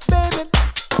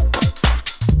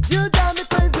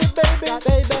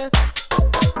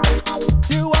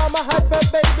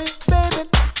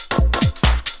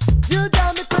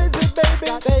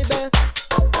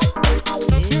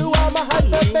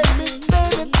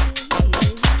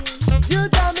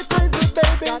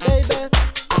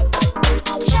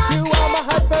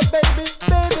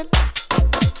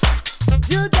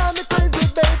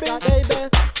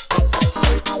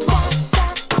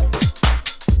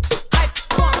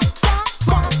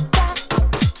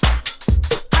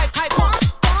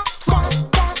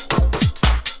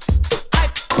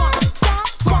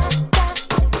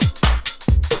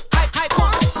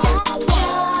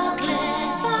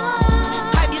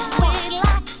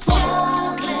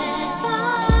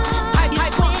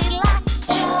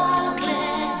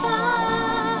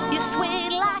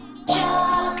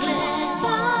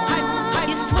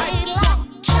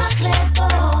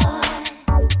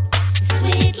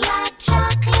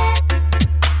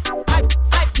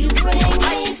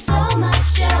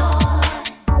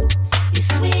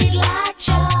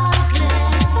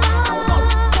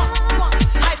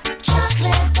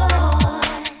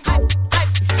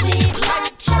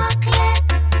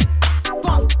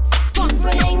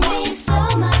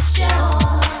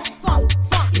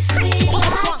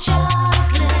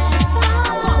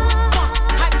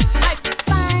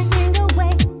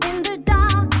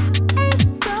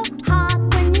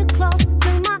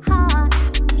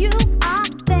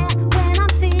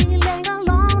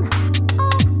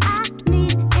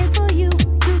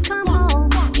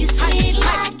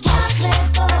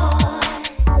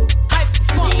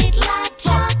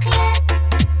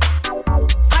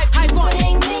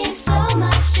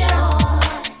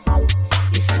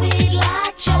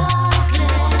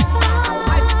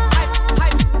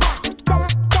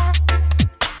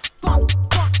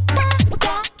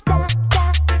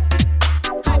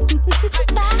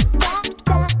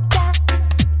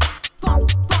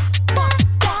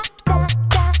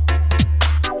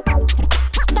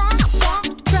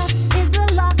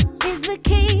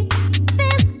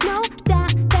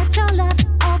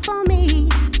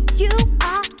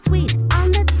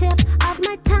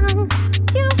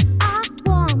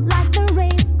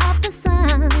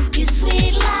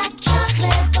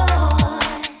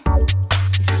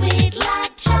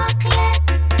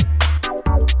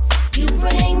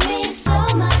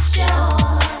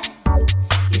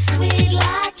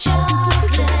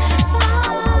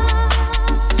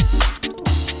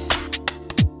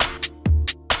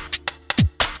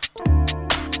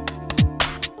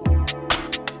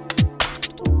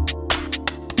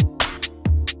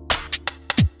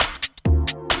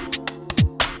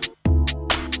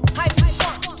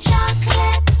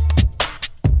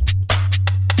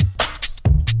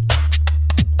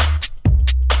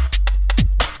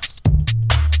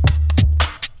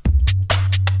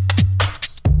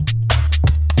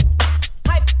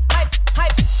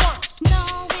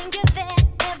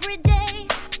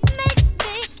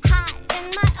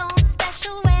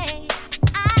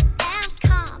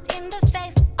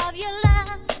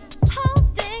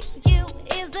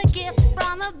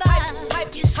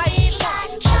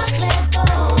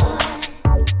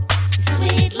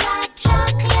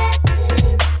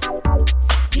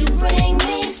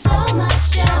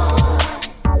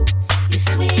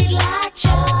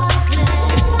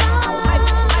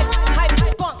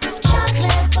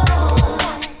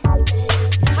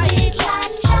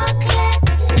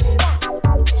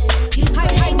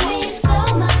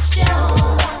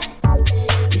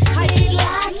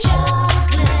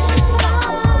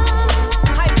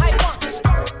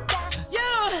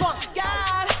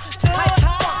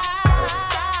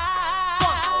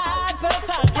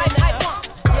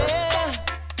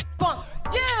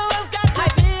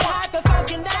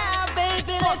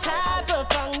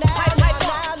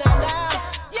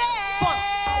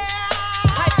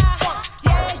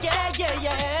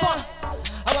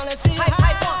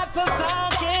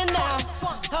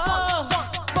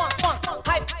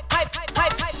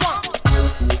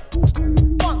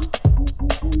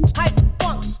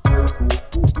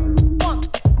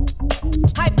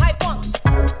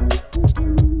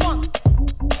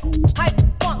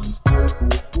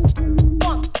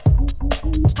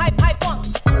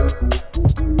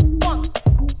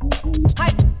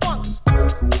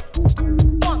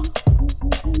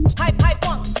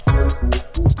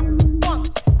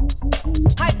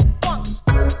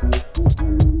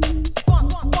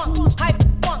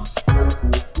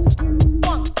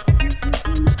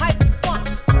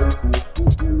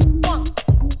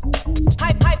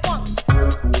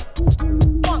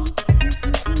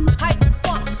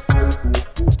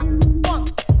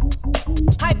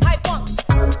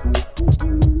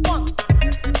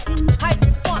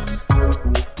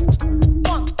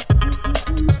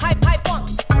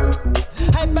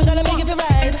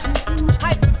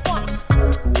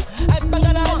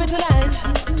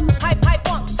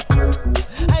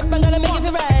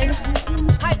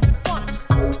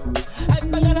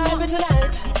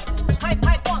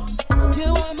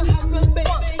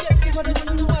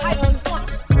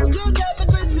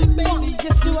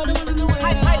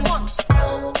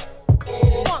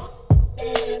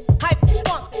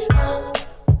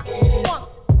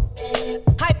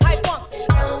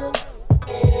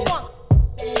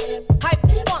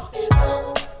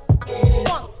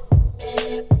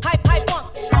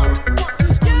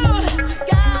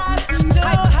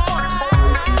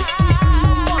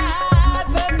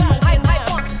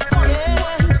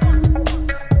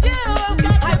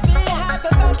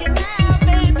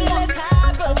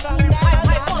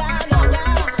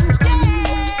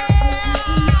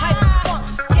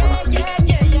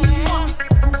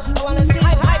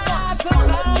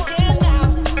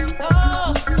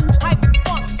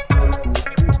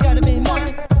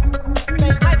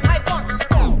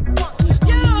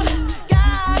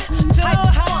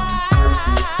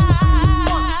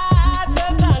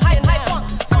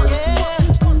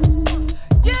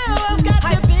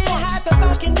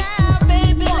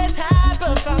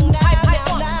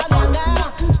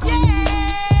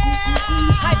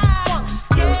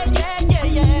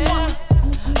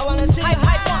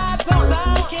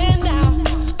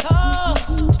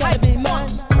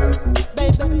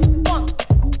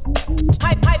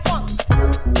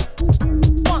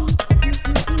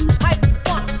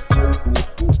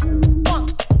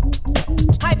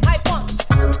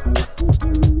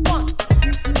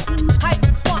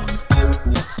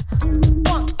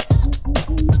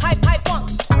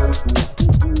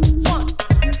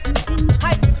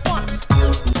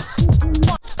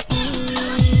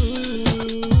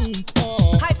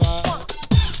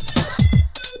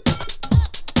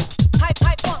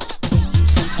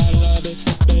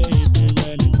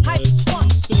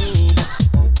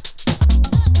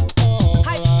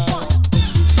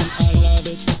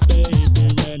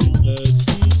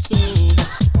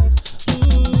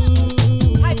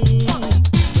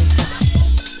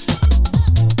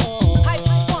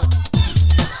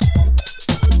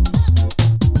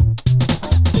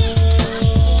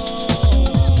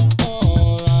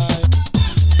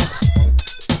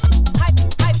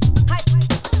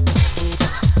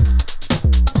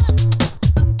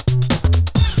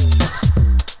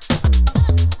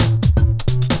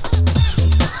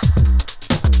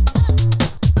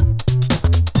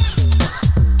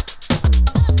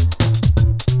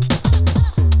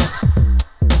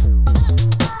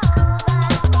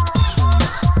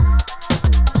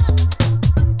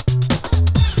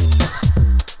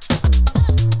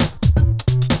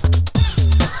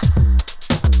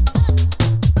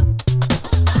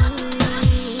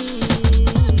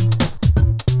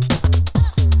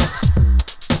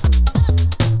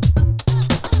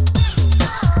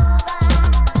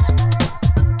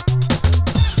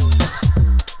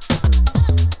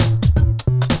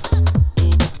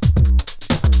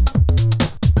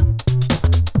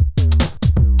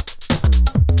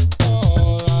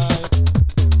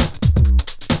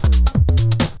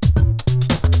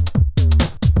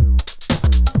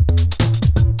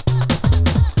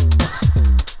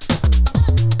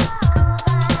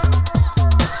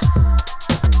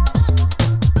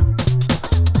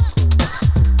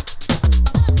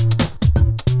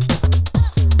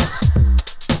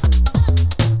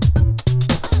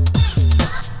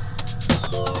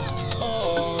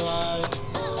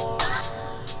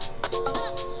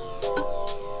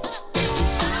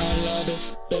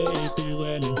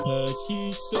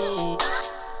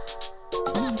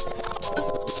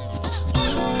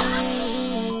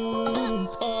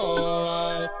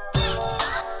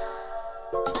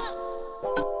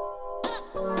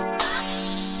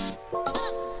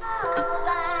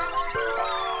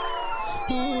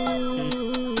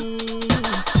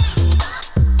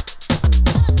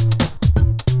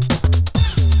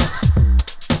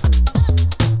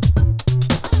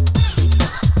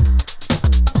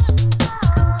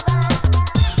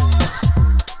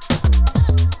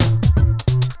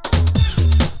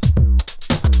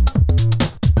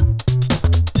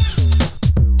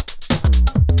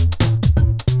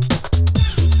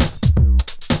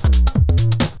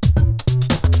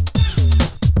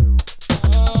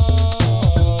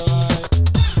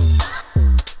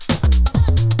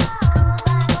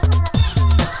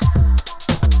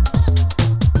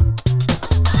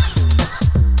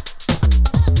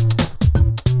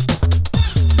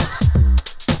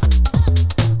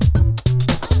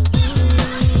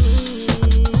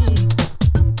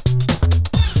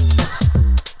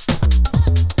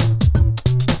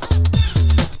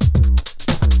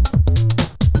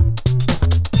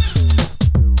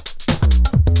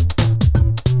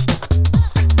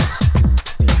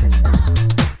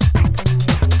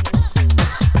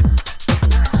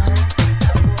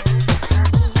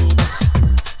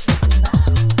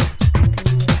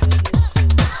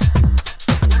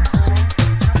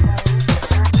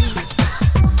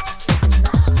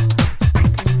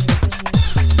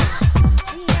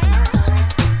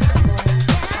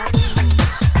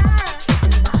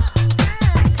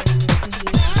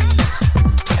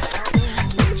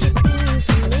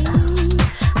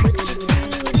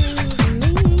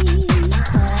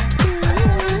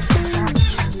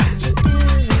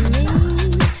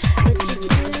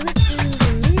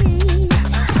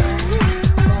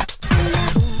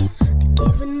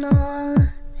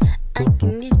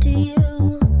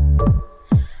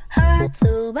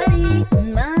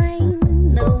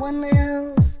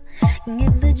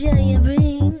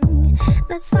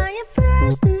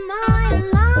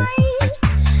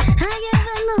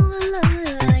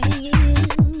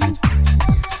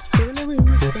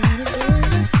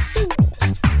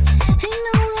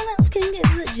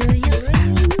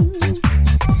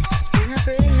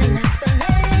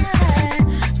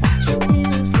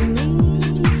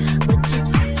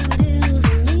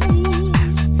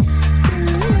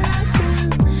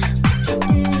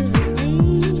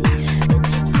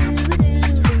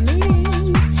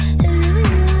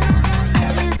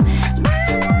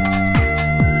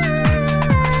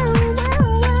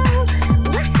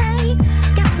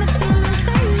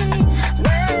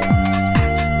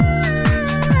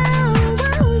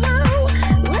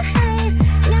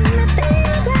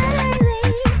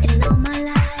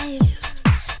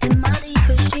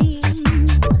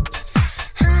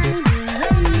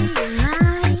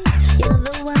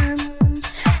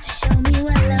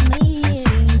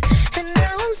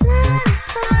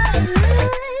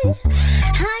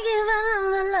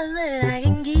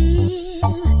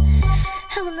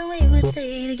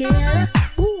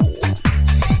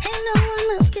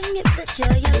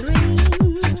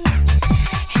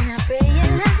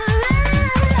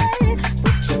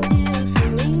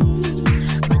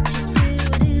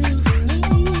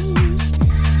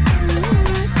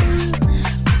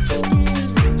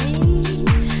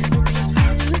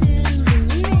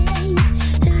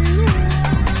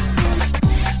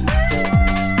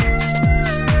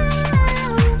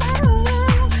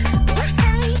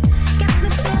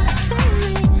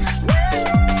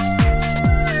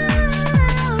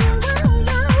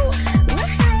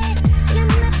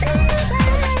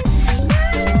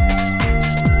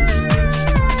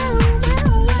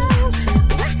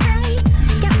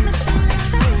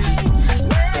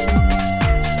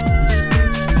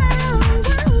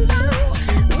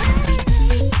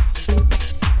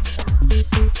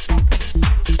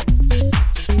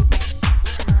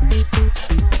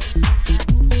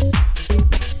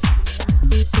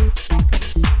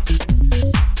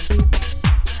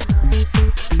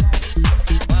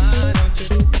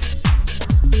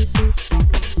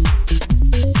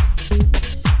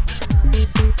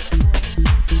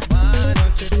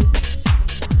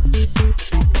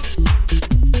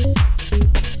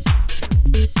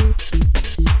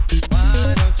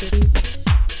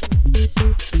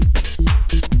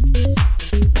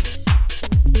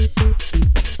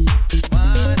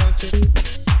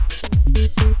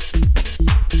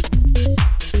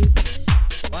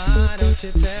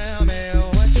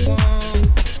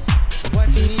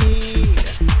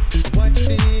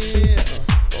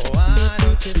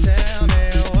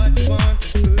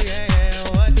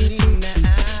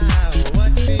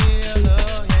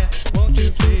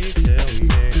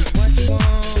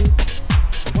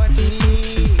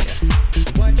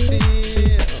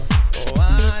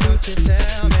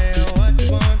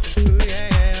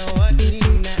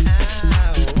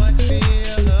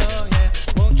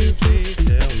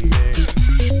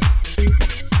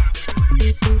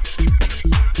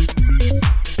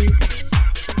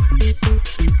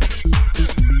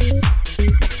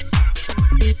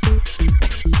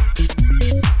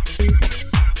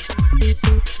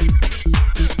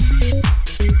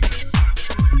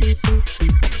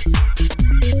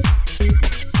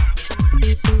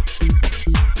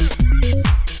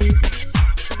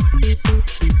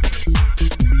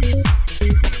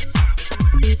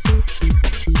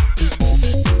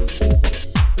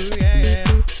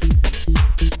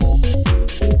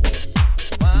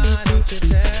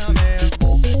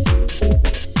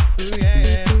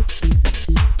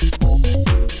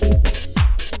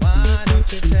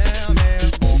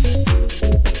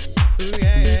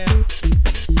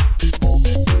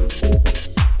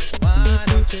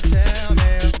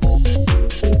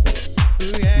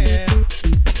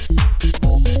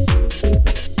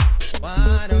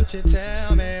 don't you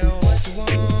tell me what you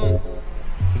want,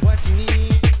 what you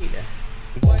need,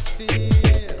 what you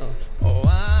feel? Oh,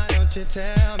 why don't you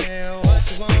tell me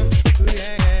what you want? Ooh,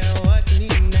 yeah, what you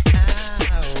need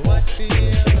now, what you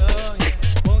feel? Oh, yeah,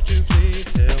 won't you please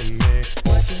tell me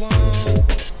what you want,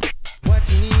 what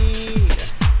you need,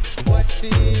 what you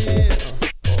feel?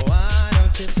 Oh, why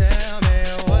don't you tell me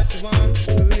what you want?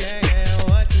 Ooh, yeah,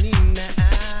 what you need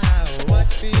now, what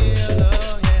you feel?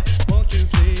 Oh, yeah, won't you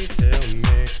please tell me?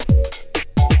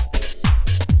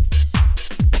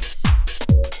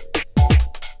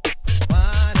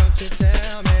 Why don't you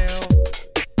tell me?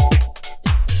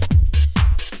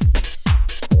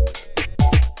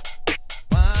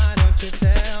 Why don't you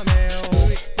tell me?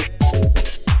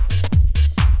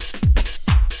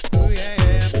 Ooh, yeah. Ooh,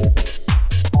 yeah.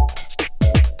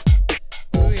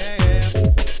 Ooh, yeah.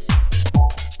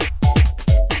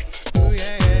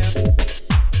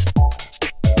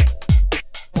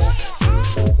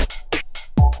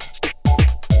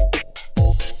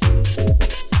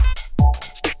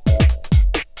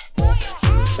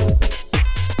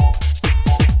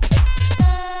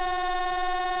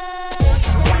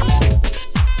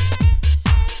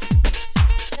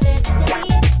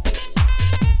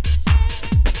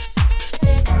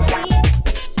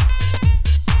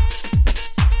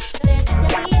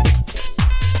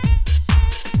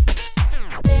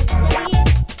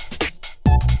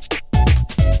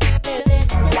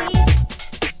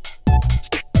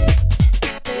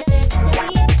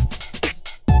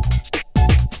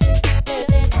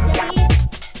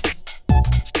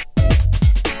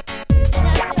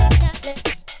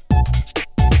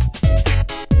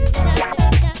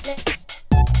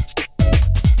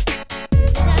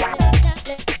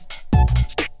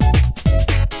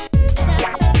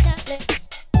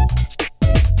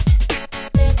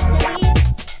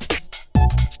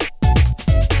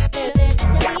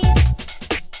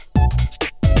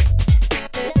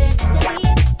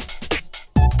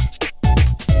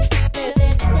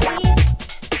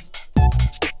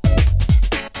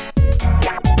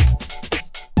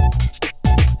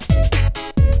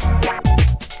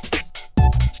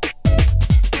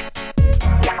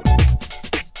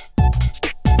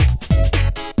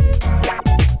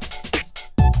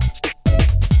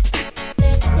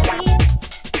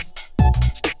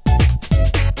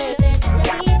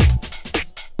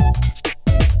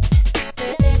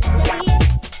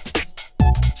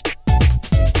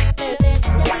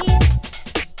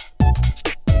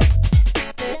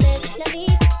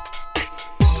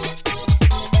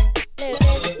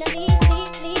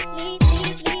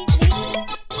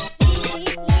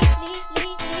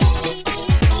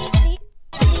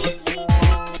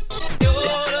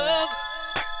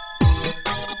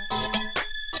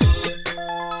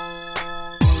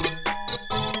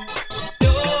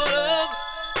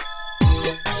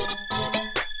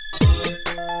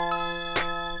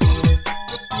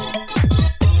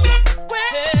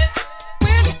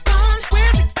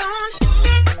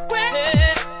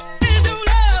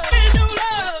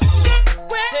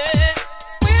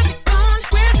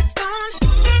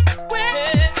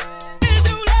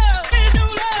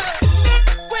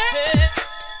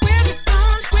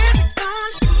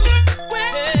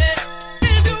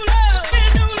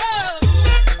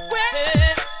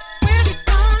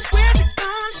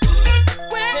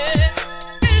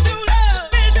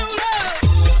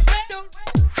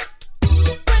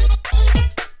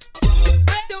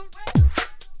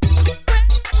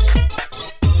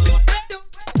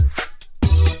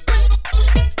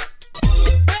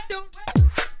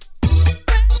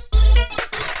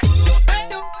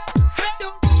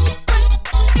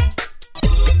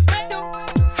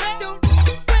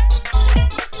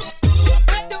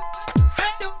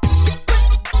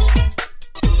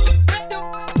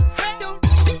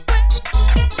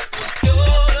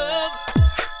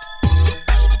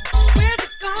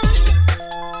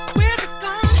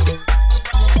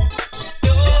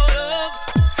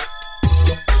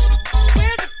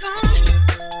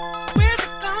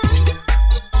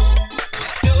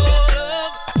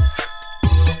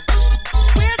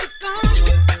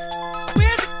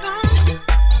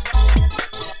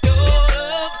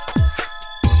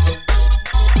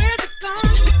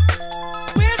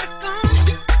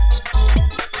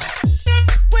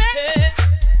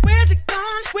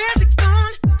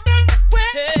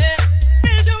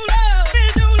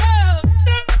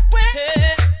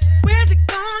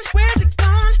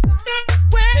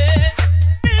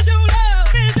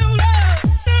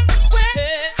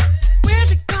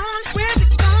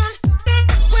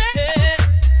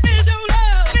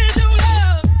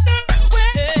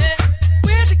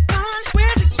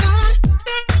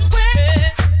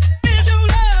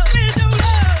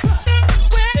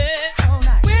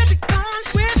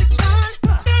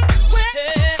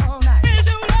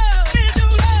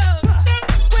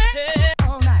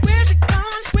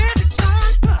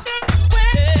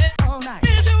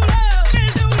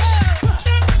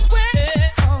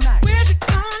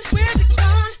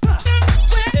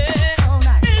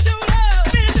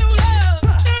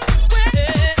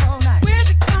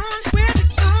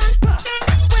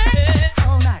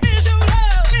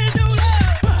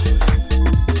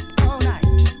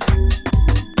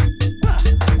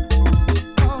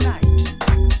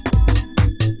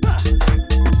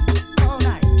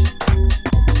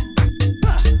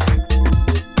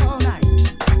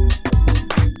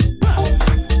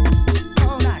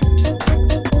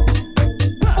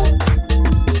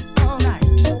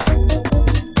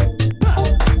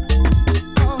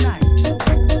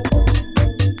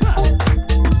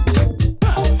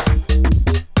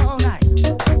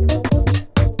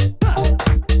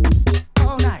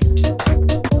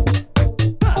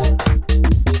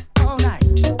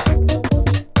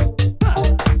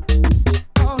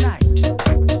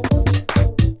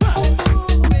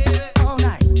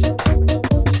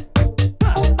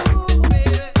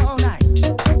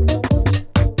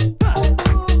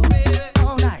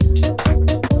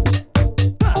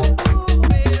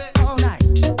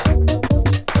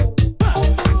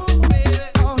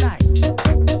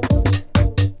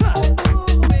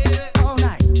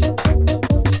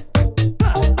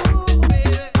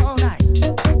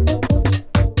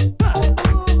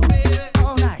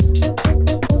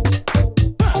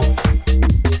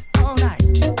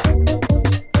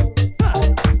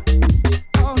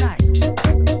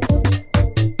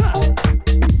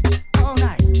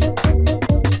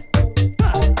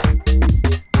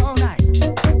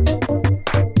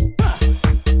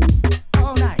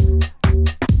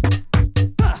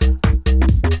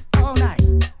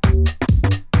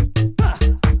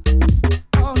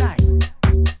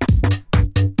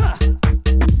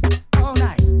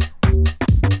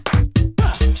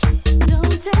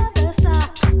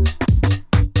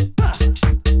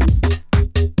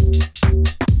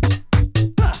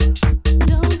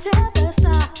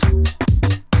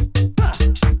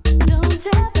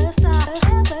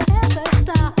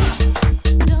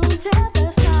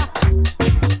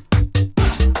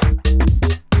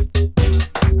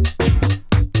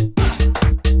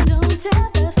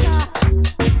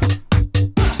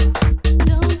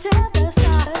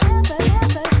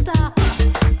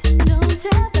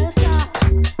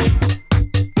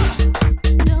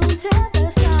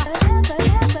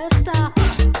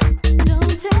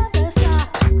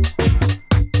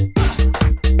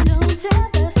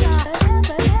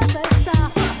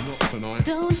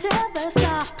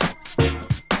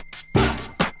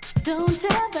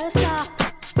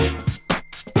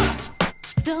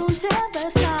 Don't ever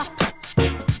stop.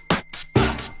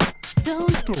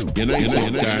 Don't. Your name's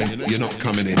not Dan, you're not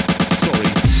coming in. Sorry,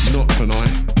 not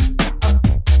tonight.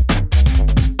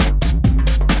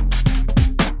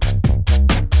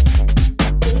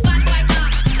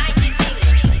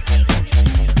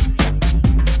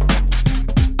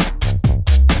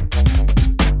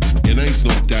 Your name's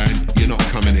not Dan, you're not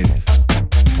coming in.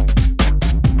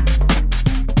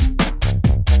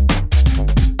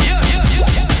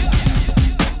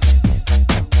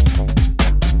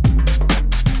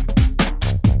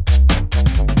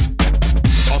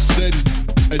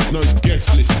 There's no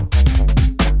guest list.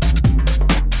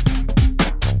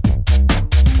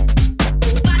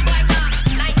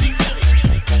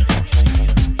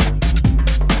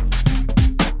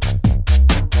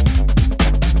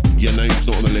 Your name's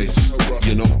not on the list.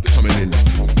 You're not coming in.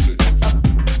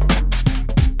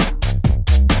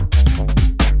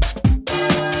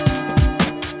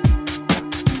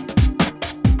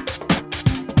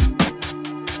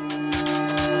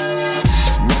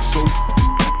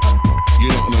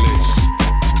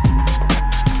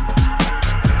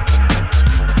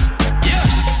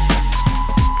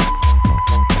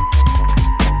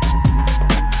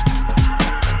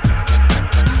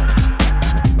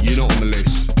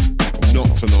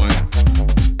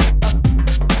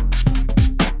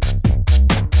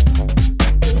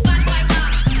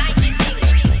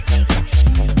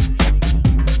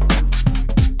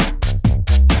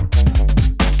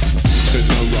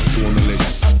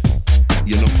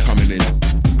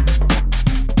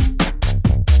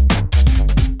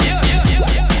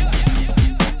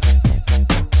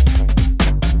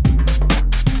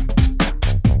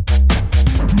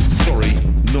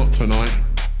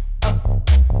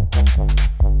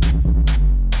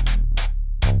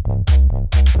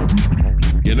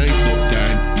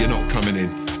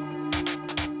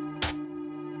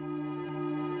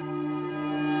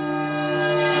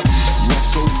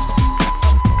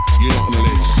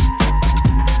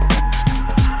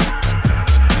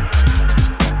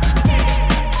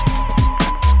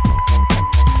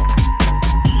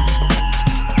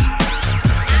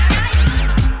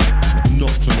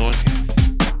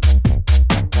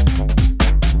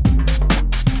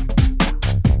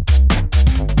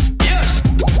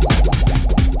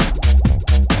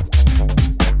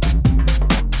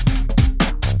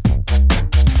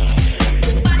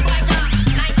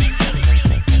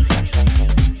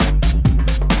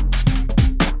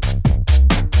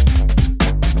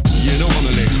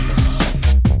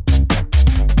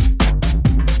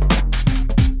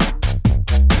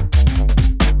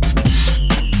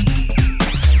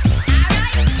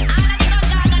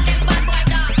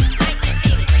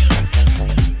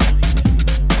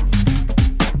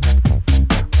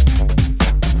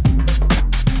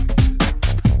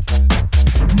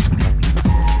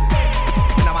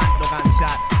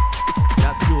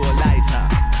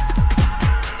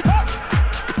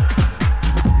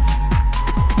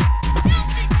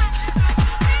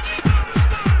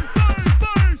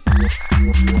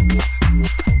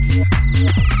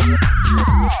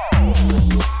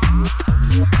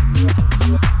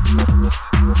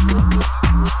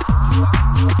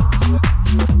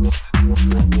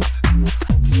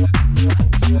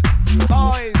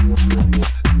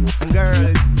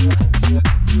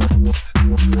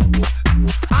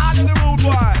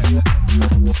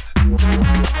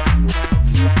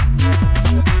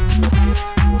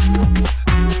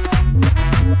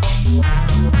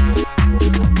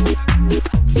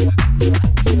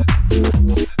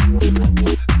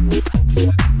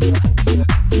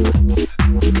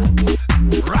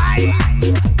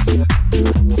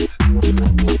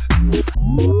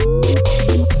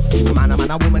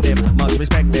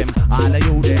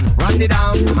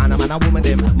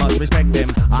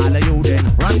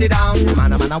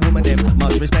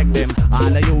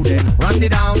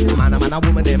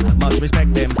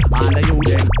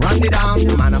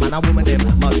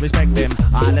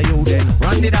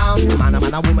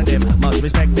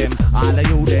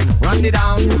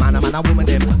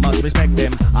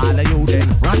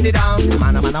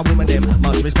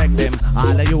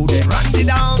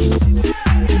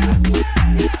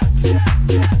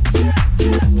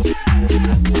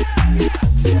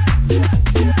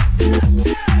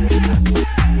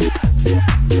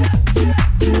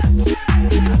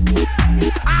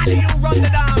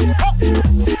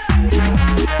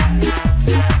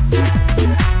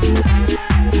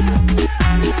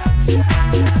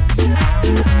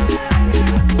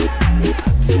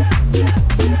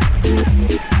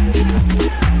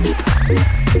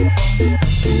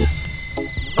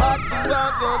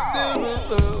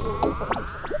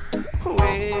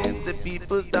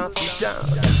 shout.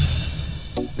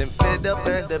 Them fed up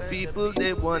and the people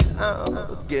they want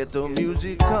out. Ghetto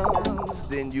music comes,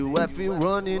 then you have to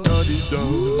running on the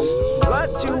doors.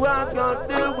 What you are gonna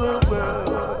do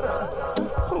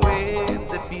when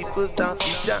the people start to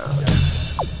shout?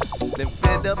 Them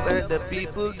fed up and the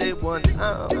people they want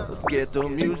out. Ghetto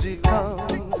music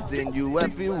comes, then you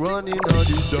have to running on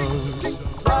the doors.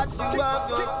 What you are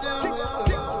gonna do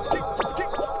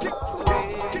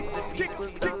when the people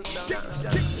start to shout?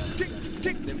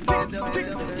 Them fed up and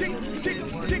the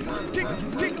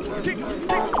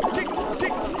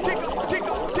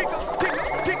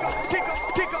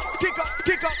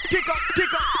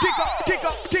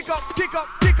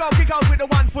kick out with the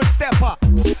 1 foot stepper.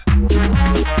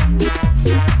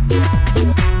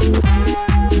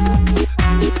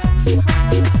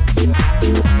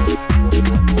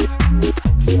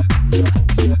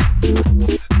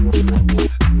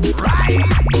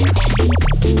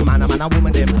 Man, a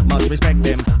woman them, must respect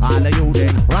them. All of you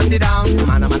then, run it down.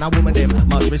 Man, a woman them,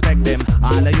 must respect them.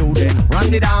 All of you then,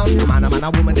 run it down. Man, a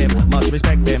woman them, must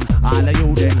respect them. All of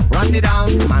you then, run it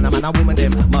down. Man, a woman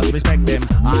them, must respect them.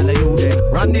 All of you then,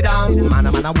 run it down. Man,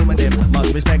 a woman them,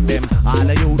 must respect them. All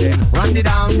of you then, run it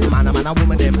down. Man, a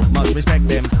woman them, must respect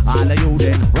them. All of you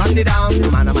then, run it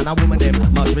down. Man, a woman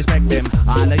them, must respect them.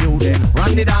 All of you then,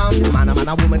 run it down. Man,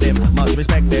 a woman them, must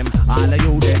respect them. All of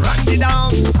you then, run it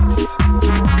down.